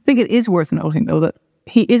 I think it is worth noting, though, that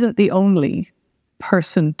he isn't the only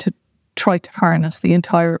person to try to harness the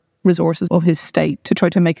entire resources of his state to try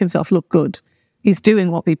to make himself look good. He's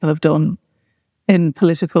doing what people have done in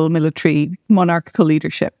political, military, monarchical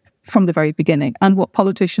leadership from the very beginning, and what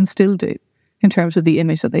politicians still do in terms of the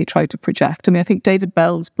image that they try to project. I mean, I think David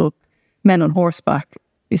Bell's book, Men on Horseback,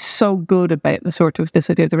 is so good about this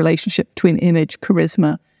idea of the relationship between image,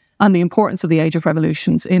 charisma, and the importance of the age of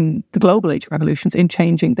revolutions, in the global age of revolutions, in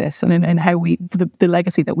changing this, and in how the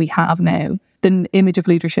legacy that we have now. The image of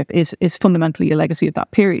leadership is fundamentally a legacy of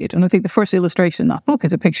that period. And I think the first illustration in that book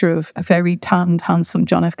is a picture of a very tanned, handsome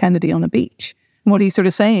John F. Kennedy on a beach. And what he's sort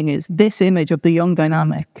of saying is this image of the young,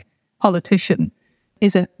 dynamic politician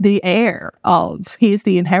is the heir of, he is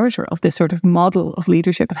the inheritor of this sort of model of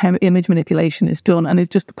leadership and how image manipulation is done, and it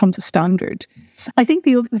just becomes a standard. I think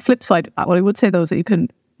the flip side of that, what I would say though, is that you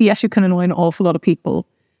can annoy an awful lot of people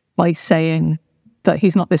by saying that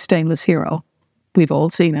he's not this stainless hero. We've all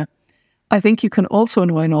seen it. I think you can also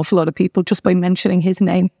annoy an awful lot of people just by mentioning his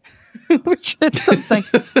name, which is something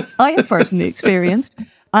I have personally experienced.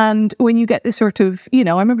 And when you get this sort of, I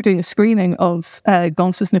remember doing a screening of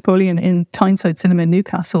Gonce's Napoleon in Tyneside Cinema in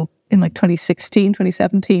Newcastle in 2016,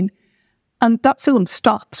 2017. And that film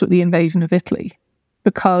stops with the invasion of Italy,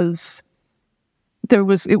 because that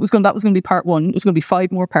was going to be part one. It was going to be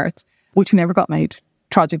 5 more parts, which never got made,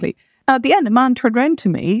 tragically. At the end, a man turned around to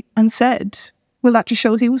me and said, well, that just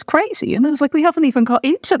shows he was crazy. And I was like, we haven't even got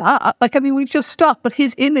into that. We've just stopped. But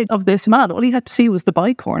his image of this man, all he had to see was the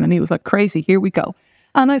bicorn. And he was like, crazy, here we go.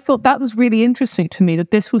 And I thought that was really interesting to me,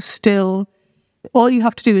 that this was still, all you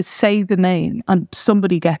have to do is say the name and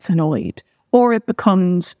somebody gets annoyed. Or it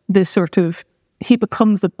becomes this sort of, he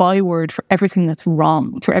becomes the byword for everything that's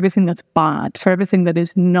wrong, for everything that's bad, for everything that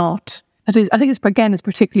is not, I think it's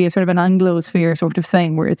particularly a sort of an Anglosphere sort of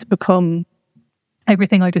thing, where it's become,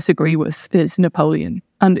 everything I disagree with is Napoleon.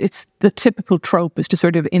 And it's the typical trope is to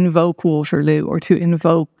sort of invoke Waterloo, or to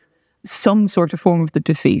invoke some sort of form of the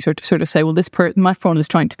defeat, or to sort of say, well, Macron is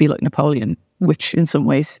trying to be like Napoleon, which in some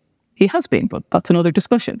ways he has been, but that's another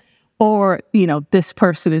discussion. Or, this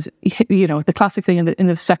person is, the classic thing in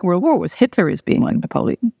the Second World War was Hitler is being like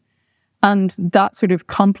Napoleon. And that sort of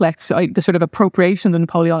complex, the sort of appropriation of the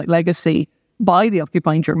Napoleonic legacy by the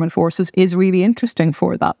occupying German forces is really interesting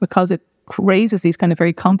for that, because it raises these kind of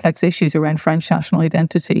very complex issues around French national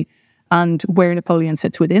identity and where Napoleon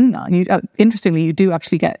sits within that. And interestingly, you do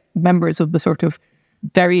actually get members of the sort of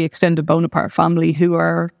very extended Bonaparte family who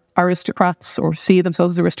are aristocrats, or see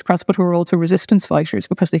themselves as aristocrats, but who are also resistance fighters,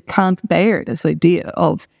 because they can't bear this idea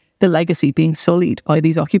of the legacy being sullied by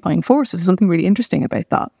these occupying forces. There's something really interesting about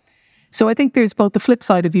that. So I think there's both the flip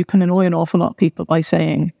side of, you can annoy an awful lot of people by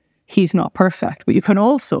saying he's not perfect, but you can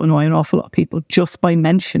also annoy an awful lot of people just by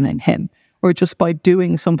mentioning him, or just by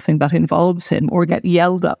doing something that involves him, or get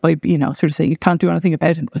yelled at by, sort of say you can't do anything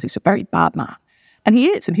about him because he's a very bad man. And he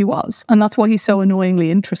is, and he was. And that's why he's so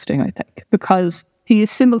annoyingly interesting, I think, because he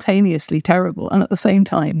is simultaneously terrible and at the same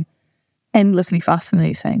time endlessly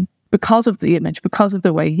fascinating because of the image, because of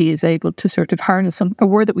the way he is able to sort of harness a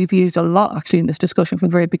word that we've used a lot actually in this discussion from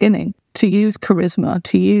the very beginning, to use charisma,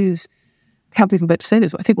 to use, I can't believe I'm about to say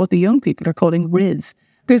this, but I think what the young people are calling riz.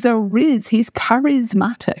 There's a riz, he's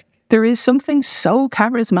charismatic. There is something so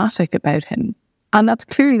charismatic about him. And that's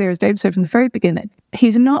clearly there, as David said from the very beginning.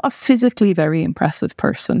 He's not a physically very impressive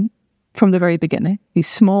person from the very beginning. He's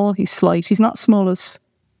small, he's slight. He's not small as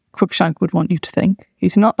Cruikshank would want you to think.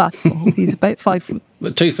 He's not that small. He's about 5 foot.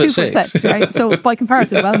 2'6", right? So by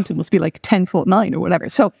comparison, Wellington must be like 10'9" or whatever.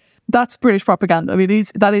 So that's British propaganda. I mean,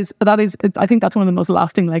 that is. I think that's one of the most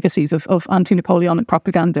lasting legacies of anti-Napoleonic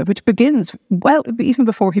propaganda, which begins, well, even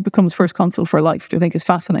before he becomes first consul for life, which I think is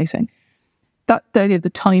fascinating. That the idea of the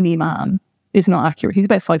tiny man is not accurate. He's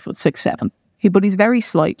about 5'6", 7". But he's very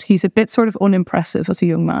slight. He's a bit sort of unimpressive as a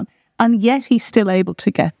young man. And yet he's still able to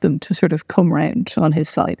get them to sort of come round on his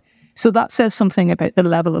side. So that says something about the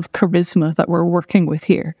level of charisma that we're working with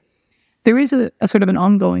here. There is a sort of an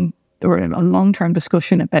ongoing or a long-term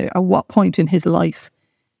discussion about at what point in his life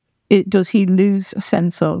does he lose a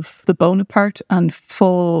sense of the Bonaparte and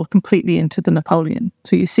fall completely into the Napoleon.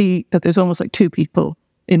 So you see that there's almost like two people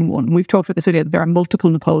in one. We've talked about this idea that there are multiple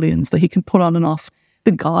Napoleons, that he can put on and off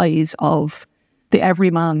the guise of the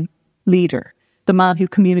everyman leader, the man who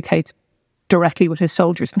communicates directly with his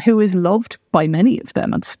soldiers and who is loved by many of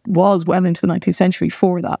them and was well into the 19th century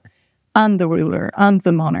for that, and the ruler and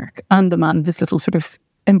the monarch and the man in his little sort of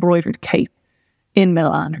embroidered cape in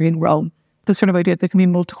Milan or in Rome. The sort of idea that there can be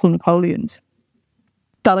multiple Napoleons.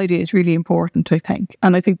 That idea is really important, I think.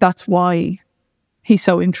 And I think that's why he's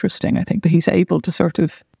so interesting. I think that he's able to sort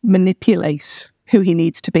of manipulate who he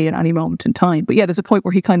needs to be at any moment in time. But yeah, there's a point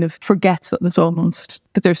where he kind of forgets that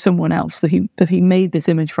there's someone else, that he made this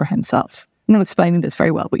image for himself. I'm not explaining this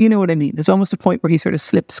very well, but you know what I mean. There's almost a point where he sort of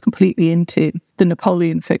slips completely into the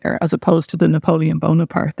Napoleon figure as opposed to the Napoleon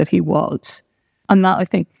Bonaparte that he was. And that, I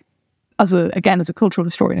think, as a cultural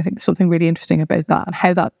historian, I think there's something really interesting about that and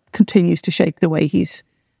how that continues to shape the way he's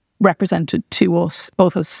represented to us,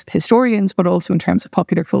 both as historians, but also in terms of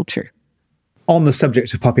popular culture. On the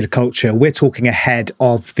subject of popular culture, we're talking ahead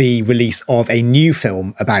of the release of a new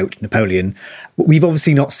film about Napoleon. We've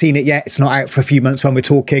obviously not seen it yet. It's not out for a few months when we're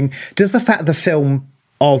talking. Does the fact the film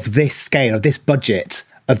of this scale, of this budget,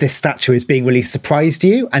 of this stature is being released surprised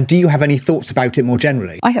you? And do you have any thoughts about it more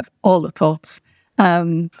generally? I have all the thoughts.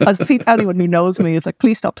 As anyone who knows me is like,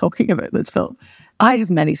 please stop talking about this film. I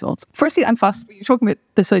have many thoughts. Firstly, I'm fascinated. You're talking about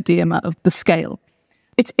this idea, Matt, of the scale.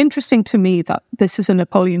 It's interesting to me that this is a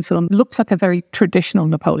Napoleon film. It looks like a very traditional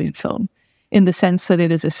Napoleon film in the sense that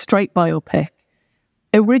it is a straight biopic.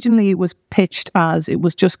 Originally, it was pitched as it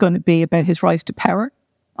was just going to be about his rise to power.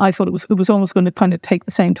 I thought it was almost going to kind of take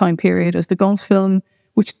the same time period as the Guns film,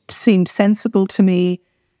 which seemed sensible to me.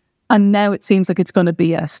 And now it seems like it's going to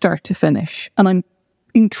be a start to finish. And I'm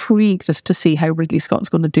intrigued as to see how Ridley Scott's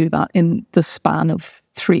going to do that in the span of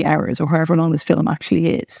 3 hours or however long this film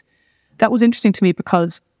actually is. That was interesting to me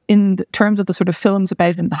because in terms of the sort of films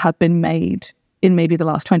about him that have been made in maybe the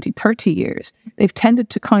last 20, 30 years, they've tended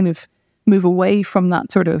to kind of move away from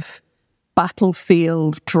that sort of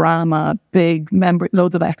battlefield drama, big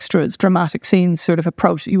loads of extras, dramatic scenes sort of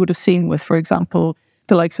approach that you would have seen with, for example,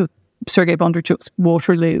 the likes of Sergei Bondarchuk's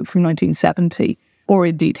Waterloo from 1970, or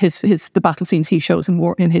indeed the battle scenes he shows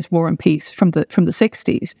in his War and Peace from the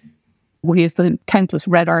 60s, where he has the countless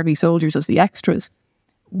Red Army soldiers as the extras.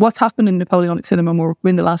 What's happened in Napoleonic cinema more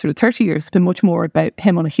in the last sort of 30 years has been much more about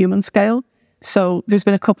him on a human scale. So there's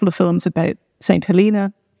been a couple of films about St.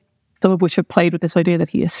 Helena, some of which have played with this idea that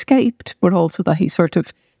he escaped, but also that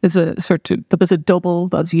there's a double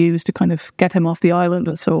that's used to kind of get him off the island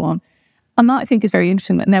and so on. And that I think is very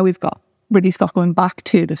interesting that now we've got Ridley Scott going back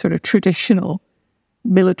to the sort of traditional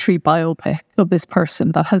military biopic of this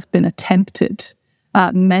person that has been attempted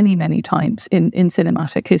many, many times in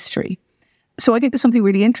cinematic history. So I think there's something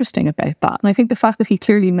really interesting about that. And I think the fact that he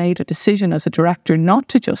clearly made a decision as a director not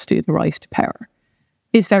to just do the rise to power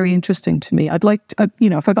is very interesting to me. I'd like to,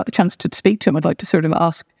 if I got the chance to speak to him, I'd like to sort of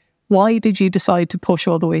ask, why did you decide to push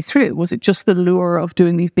all the way through? Was it just the lure of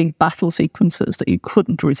doing these big battle sequences that you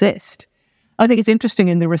couldn't resist? I think it's interesting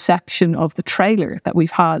in the reception of the trailer that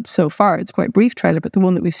we've had so far. It's quite a brief trailer, but the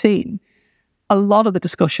one that we've seen, a lot of the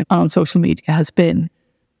discussion on social media has been,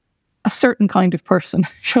 a certain kind of person,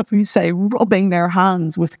 shall we say, rubbing their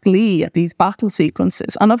hands with glee at these battle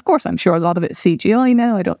sequences. And of course, I'm sure a lot of it is CGI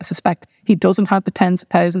now. I suspect he doesn't have the tens of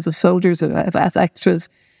thousands of soldiers as extras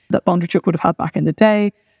that Bondarchuk would have had back in the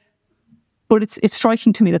day. But it's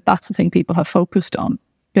striking to me that that's the thing people have focused on,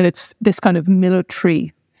 that it's this kind of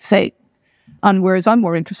military thing. And whereas I'm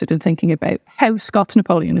more interested in thinking about how Scott's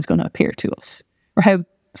Napoleon is going to appear to us, or how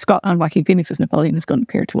Scott and Joaquin Phoenix's Napoleon is going to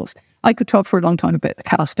appear to us. I could talk for a long time about the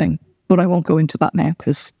casting, but I won't go into that now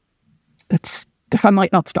because I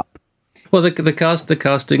might not stop. Well, the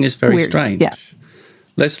casting is very weird. strange. Yeah.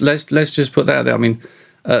 Let's just put that out there. I mean,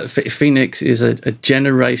 Phoenix is a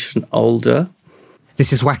generation older.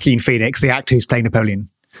 This is Joaquin Phoenix, the actor who's playing Napoleon.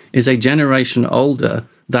 Is a generation older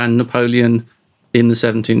than Napoleon in the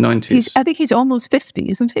 1790s. I think he's almost 50,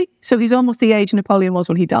 isn't he? So he's almost the age Napoleon was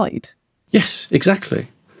when he died. Yes, exactly.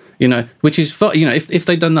 Which is fun. If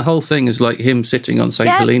they'd done the whole thing as like him sitting on St.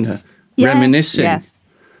 Helena, reminiscing,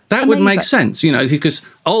 that would make sense, because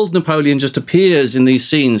old Napoleon just appears in these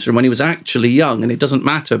scenes from when he was actually young, and it doesn't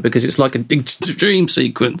matter because it's like a dream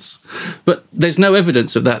sequence. But there's no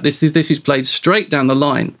evidence of that. This is played straight down the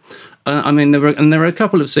line. There were a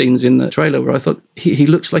couple of scenes in the trailer where I thought he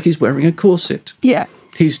looks like he's wearing a corset. Yeah,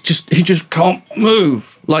 he just can't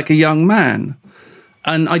move like a young man,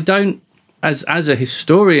 and I don't. As a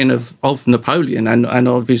historian of Napoleon and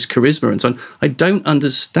of his charisma and so on, I don't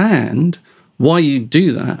understand why you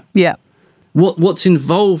do that. Yeah. What's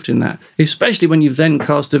involved in that? Especially when you've then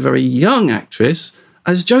cast a very young actress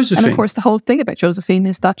as Josephine. And of course, the whole thing about Josephine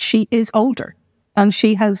is that she is older. And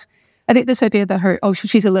she has, I think this idea that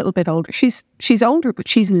she's a little bit older. She's older, but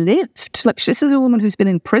she's lived. Like, this is a woman who's been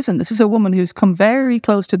in prison. This is a woman who's come very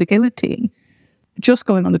close to the guillotine. Just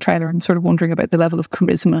going on the trailer, I'm sort of wondering about the level of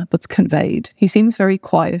charisma that's conveyed. He seems very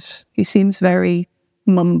quiet. He seems very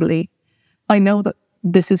mumbly. I know that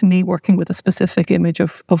this is me working with a specific image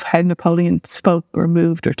of how Napoleon spoke or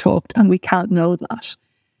moved or talked, and we can't know that.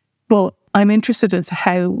 But I'm interested as to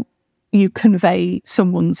how you convey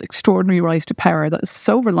someone's extraordinary rise to power that is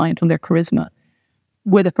so reliant on their charisma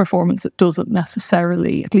with a performance that doesn't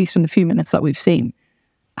necessarily, at least in the few minutes that we've seen,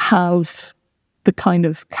 have the kind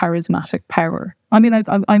of charismatic power. I mean,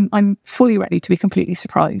 I'm fully ready to be completely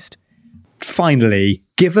surprised. Finally,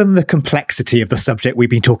 given the complexity of the subject we've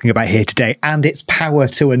been talking about here today and its power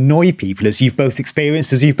to annoy people, as you've both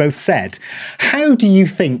experienced, as you've both said, how do you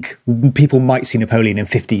think people might see Napoleon in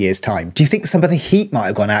 50 years' time? Do you think some of the heat might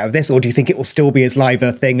have gone out of this, or do you think it will still be as live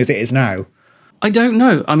a thing as it is now? I don't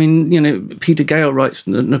know. I mean, Peter Gale writes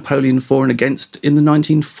Napoleon For and Against in the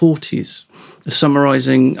 1940s,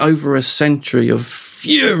 summarising over a century of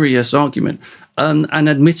furious argument. And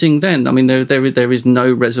admitting then, I mean, there is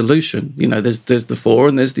no resolution. There's the for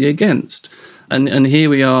and there's the against. And here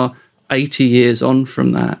we are 80 years on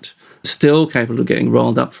from that, still capable of getting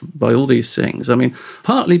riled up by all these things. I mean,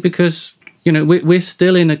 partly because, we're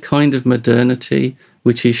still in a kind of modernity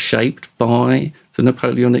which is shaped by the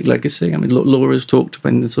Napoleonic legacy. I mean, Laura's talked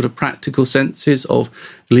about in the sort of practical senses of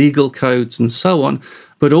legal codes and so on,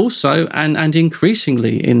 but also, and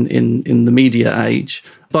increasingly in the media age,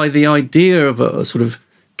 by the idea of a sort of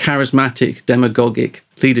charismatic, demagogic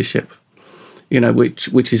leadership,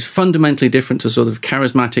 which is fundamentally different to sort of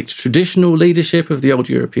charismatic traditional leadership of the old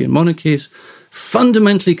European monarchies,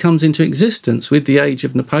 fundamentally comes into existence with the age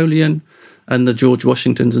of Napoleon and the George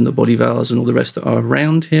Washingtons and the Bolivars and all the rest that are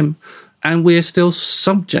around him. And we're still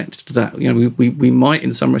subject to that. We might,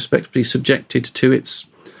 in some respects, be subjected to its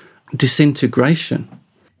disintegration.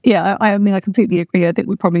 Yeah, I mean, I completely agree. I think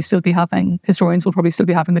historians will probably still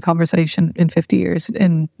be having the conversation in 50 years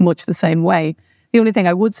in much the same way. The only thing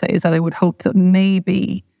I would say is that I would hope that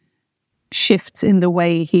maybe shifts in the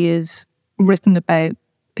way he is written about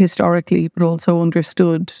historically, but also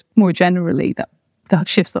understood more generally, that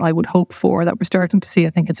shifts that I would hope for, that we're starting to see, I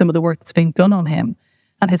think, in some of the work that's being done on him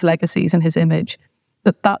and his legacies and his image,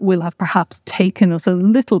 that will have perhaps taken us a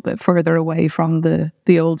little bit further away from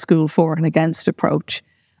the old school for and against approach.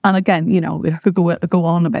 And again, we could go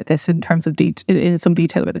on about this in terms of in some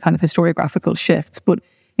detail about the kind of historiographical shifts, but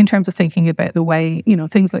in terms of thinking about the way,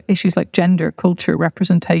 things like issues like gender, culture,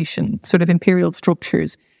 representation, sort of imperial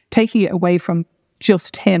structures, taking it away from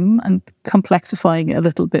just him and complexifying it a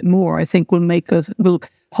little bit more, I think will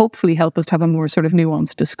hopefully help us to have a more sort of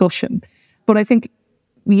nuanced discussion. But I think,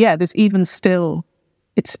 there's even still,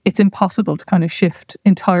 it's impossible to kind of shift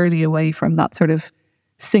entirely away from that sort of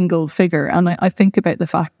single figure. And I think about the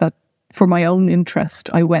fact that for my own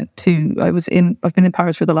interest, I've been in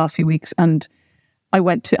Paris for the last few weeks, and I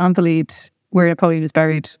went to Invalides, where Napoleon is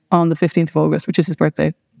buried, on the 15th of August, which is his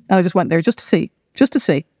birthday. And I just went there just to see,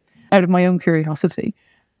 out of my own curiosity.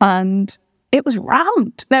 And it was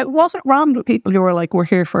rammed. Now, it wasn't rammed with people who were like, we're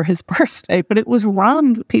here for his birthday, but it was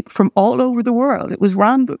rammed with people from all over the world. It was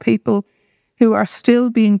rammed with people who are still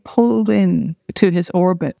being pulled in to his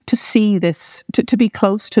orbit to see this, to be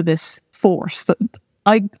close to this force. That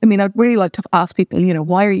I'd really like to ask people,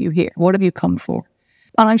 why are you here? What have you come for?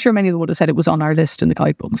 And I'm sure many of them would have said it was on our list in the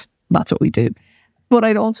guidebooks. That's what we do. But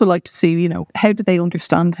I'd also like to see, how do they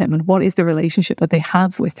understand him and what is the relationship that they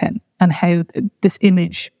have with him, and how this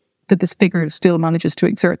image that this figure still manages to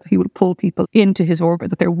exert, that he would pull people into his orbit,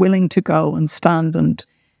 that they're willing to go and stand and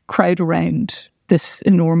crowd around this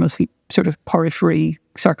enormous sort of porphyry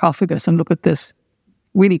sarcophagus and look at this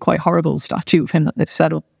really quite horrible statue of him that they've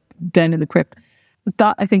set up down in the crypt.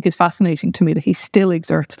 That, I think, is fascinating to me, that he still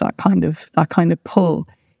exerts that kind of pull.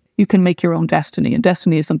 You can make your own destiny, and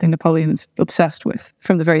destiny is something Napoleon is obsessed with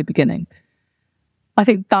from the very beginning. I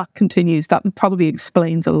think that continues. That probably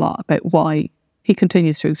explains a lot about why he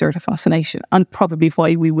continues to exert a fascination, and probably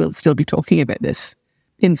why we will still be talking about this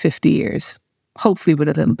in 50 years, hopefully with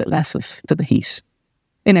a little bit less of the heat,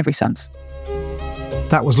 in every sense.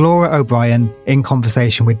 That was Laura O'Brien in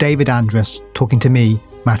conversation with David Andrus, talking to me,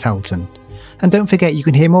 Matt Elton. And don't forget, you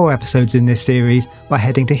can hear more episodes in this series by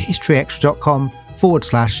heading to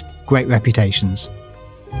historyextra.com/great reputations.